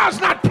guitar's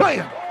not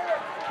playing,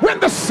 when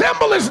the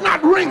cymbal is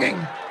not ringing,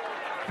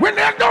 when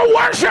there's no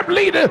worship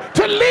leader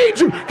to lead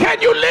you.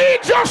 Can you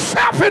lead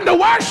yourself into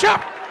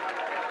worship?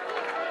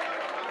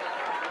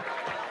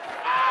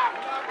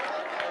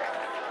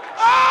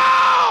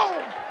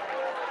 Oh!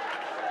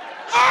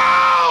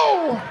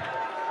 Oh!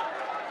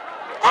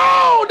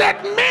 Oh,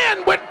 that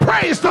men would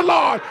praise the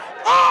Lord.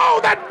 Oh,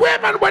 that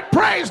women would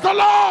praise the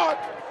Lord.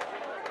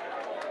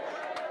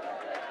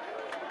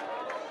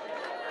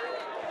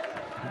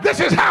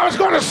 This is how it's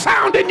going to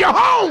sound in your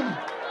home.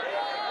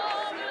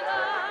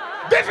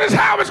 This is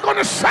how it's going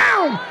to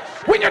sound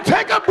when you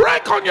take a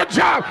break on your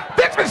job.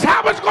 This is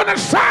how it's going to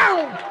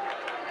sound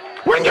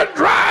when you're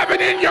driving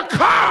in your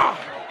car.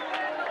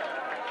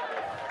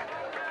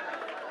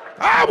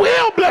 I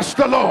will bless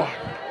the Lord.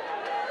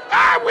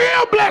 I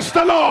will bless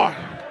the Lord.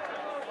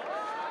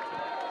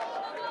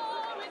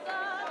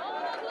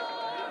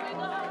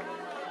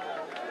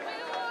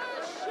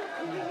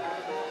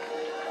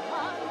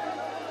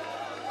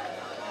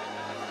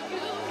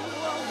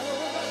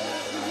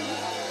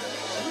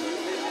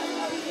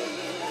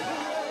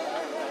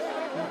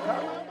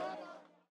 Come on.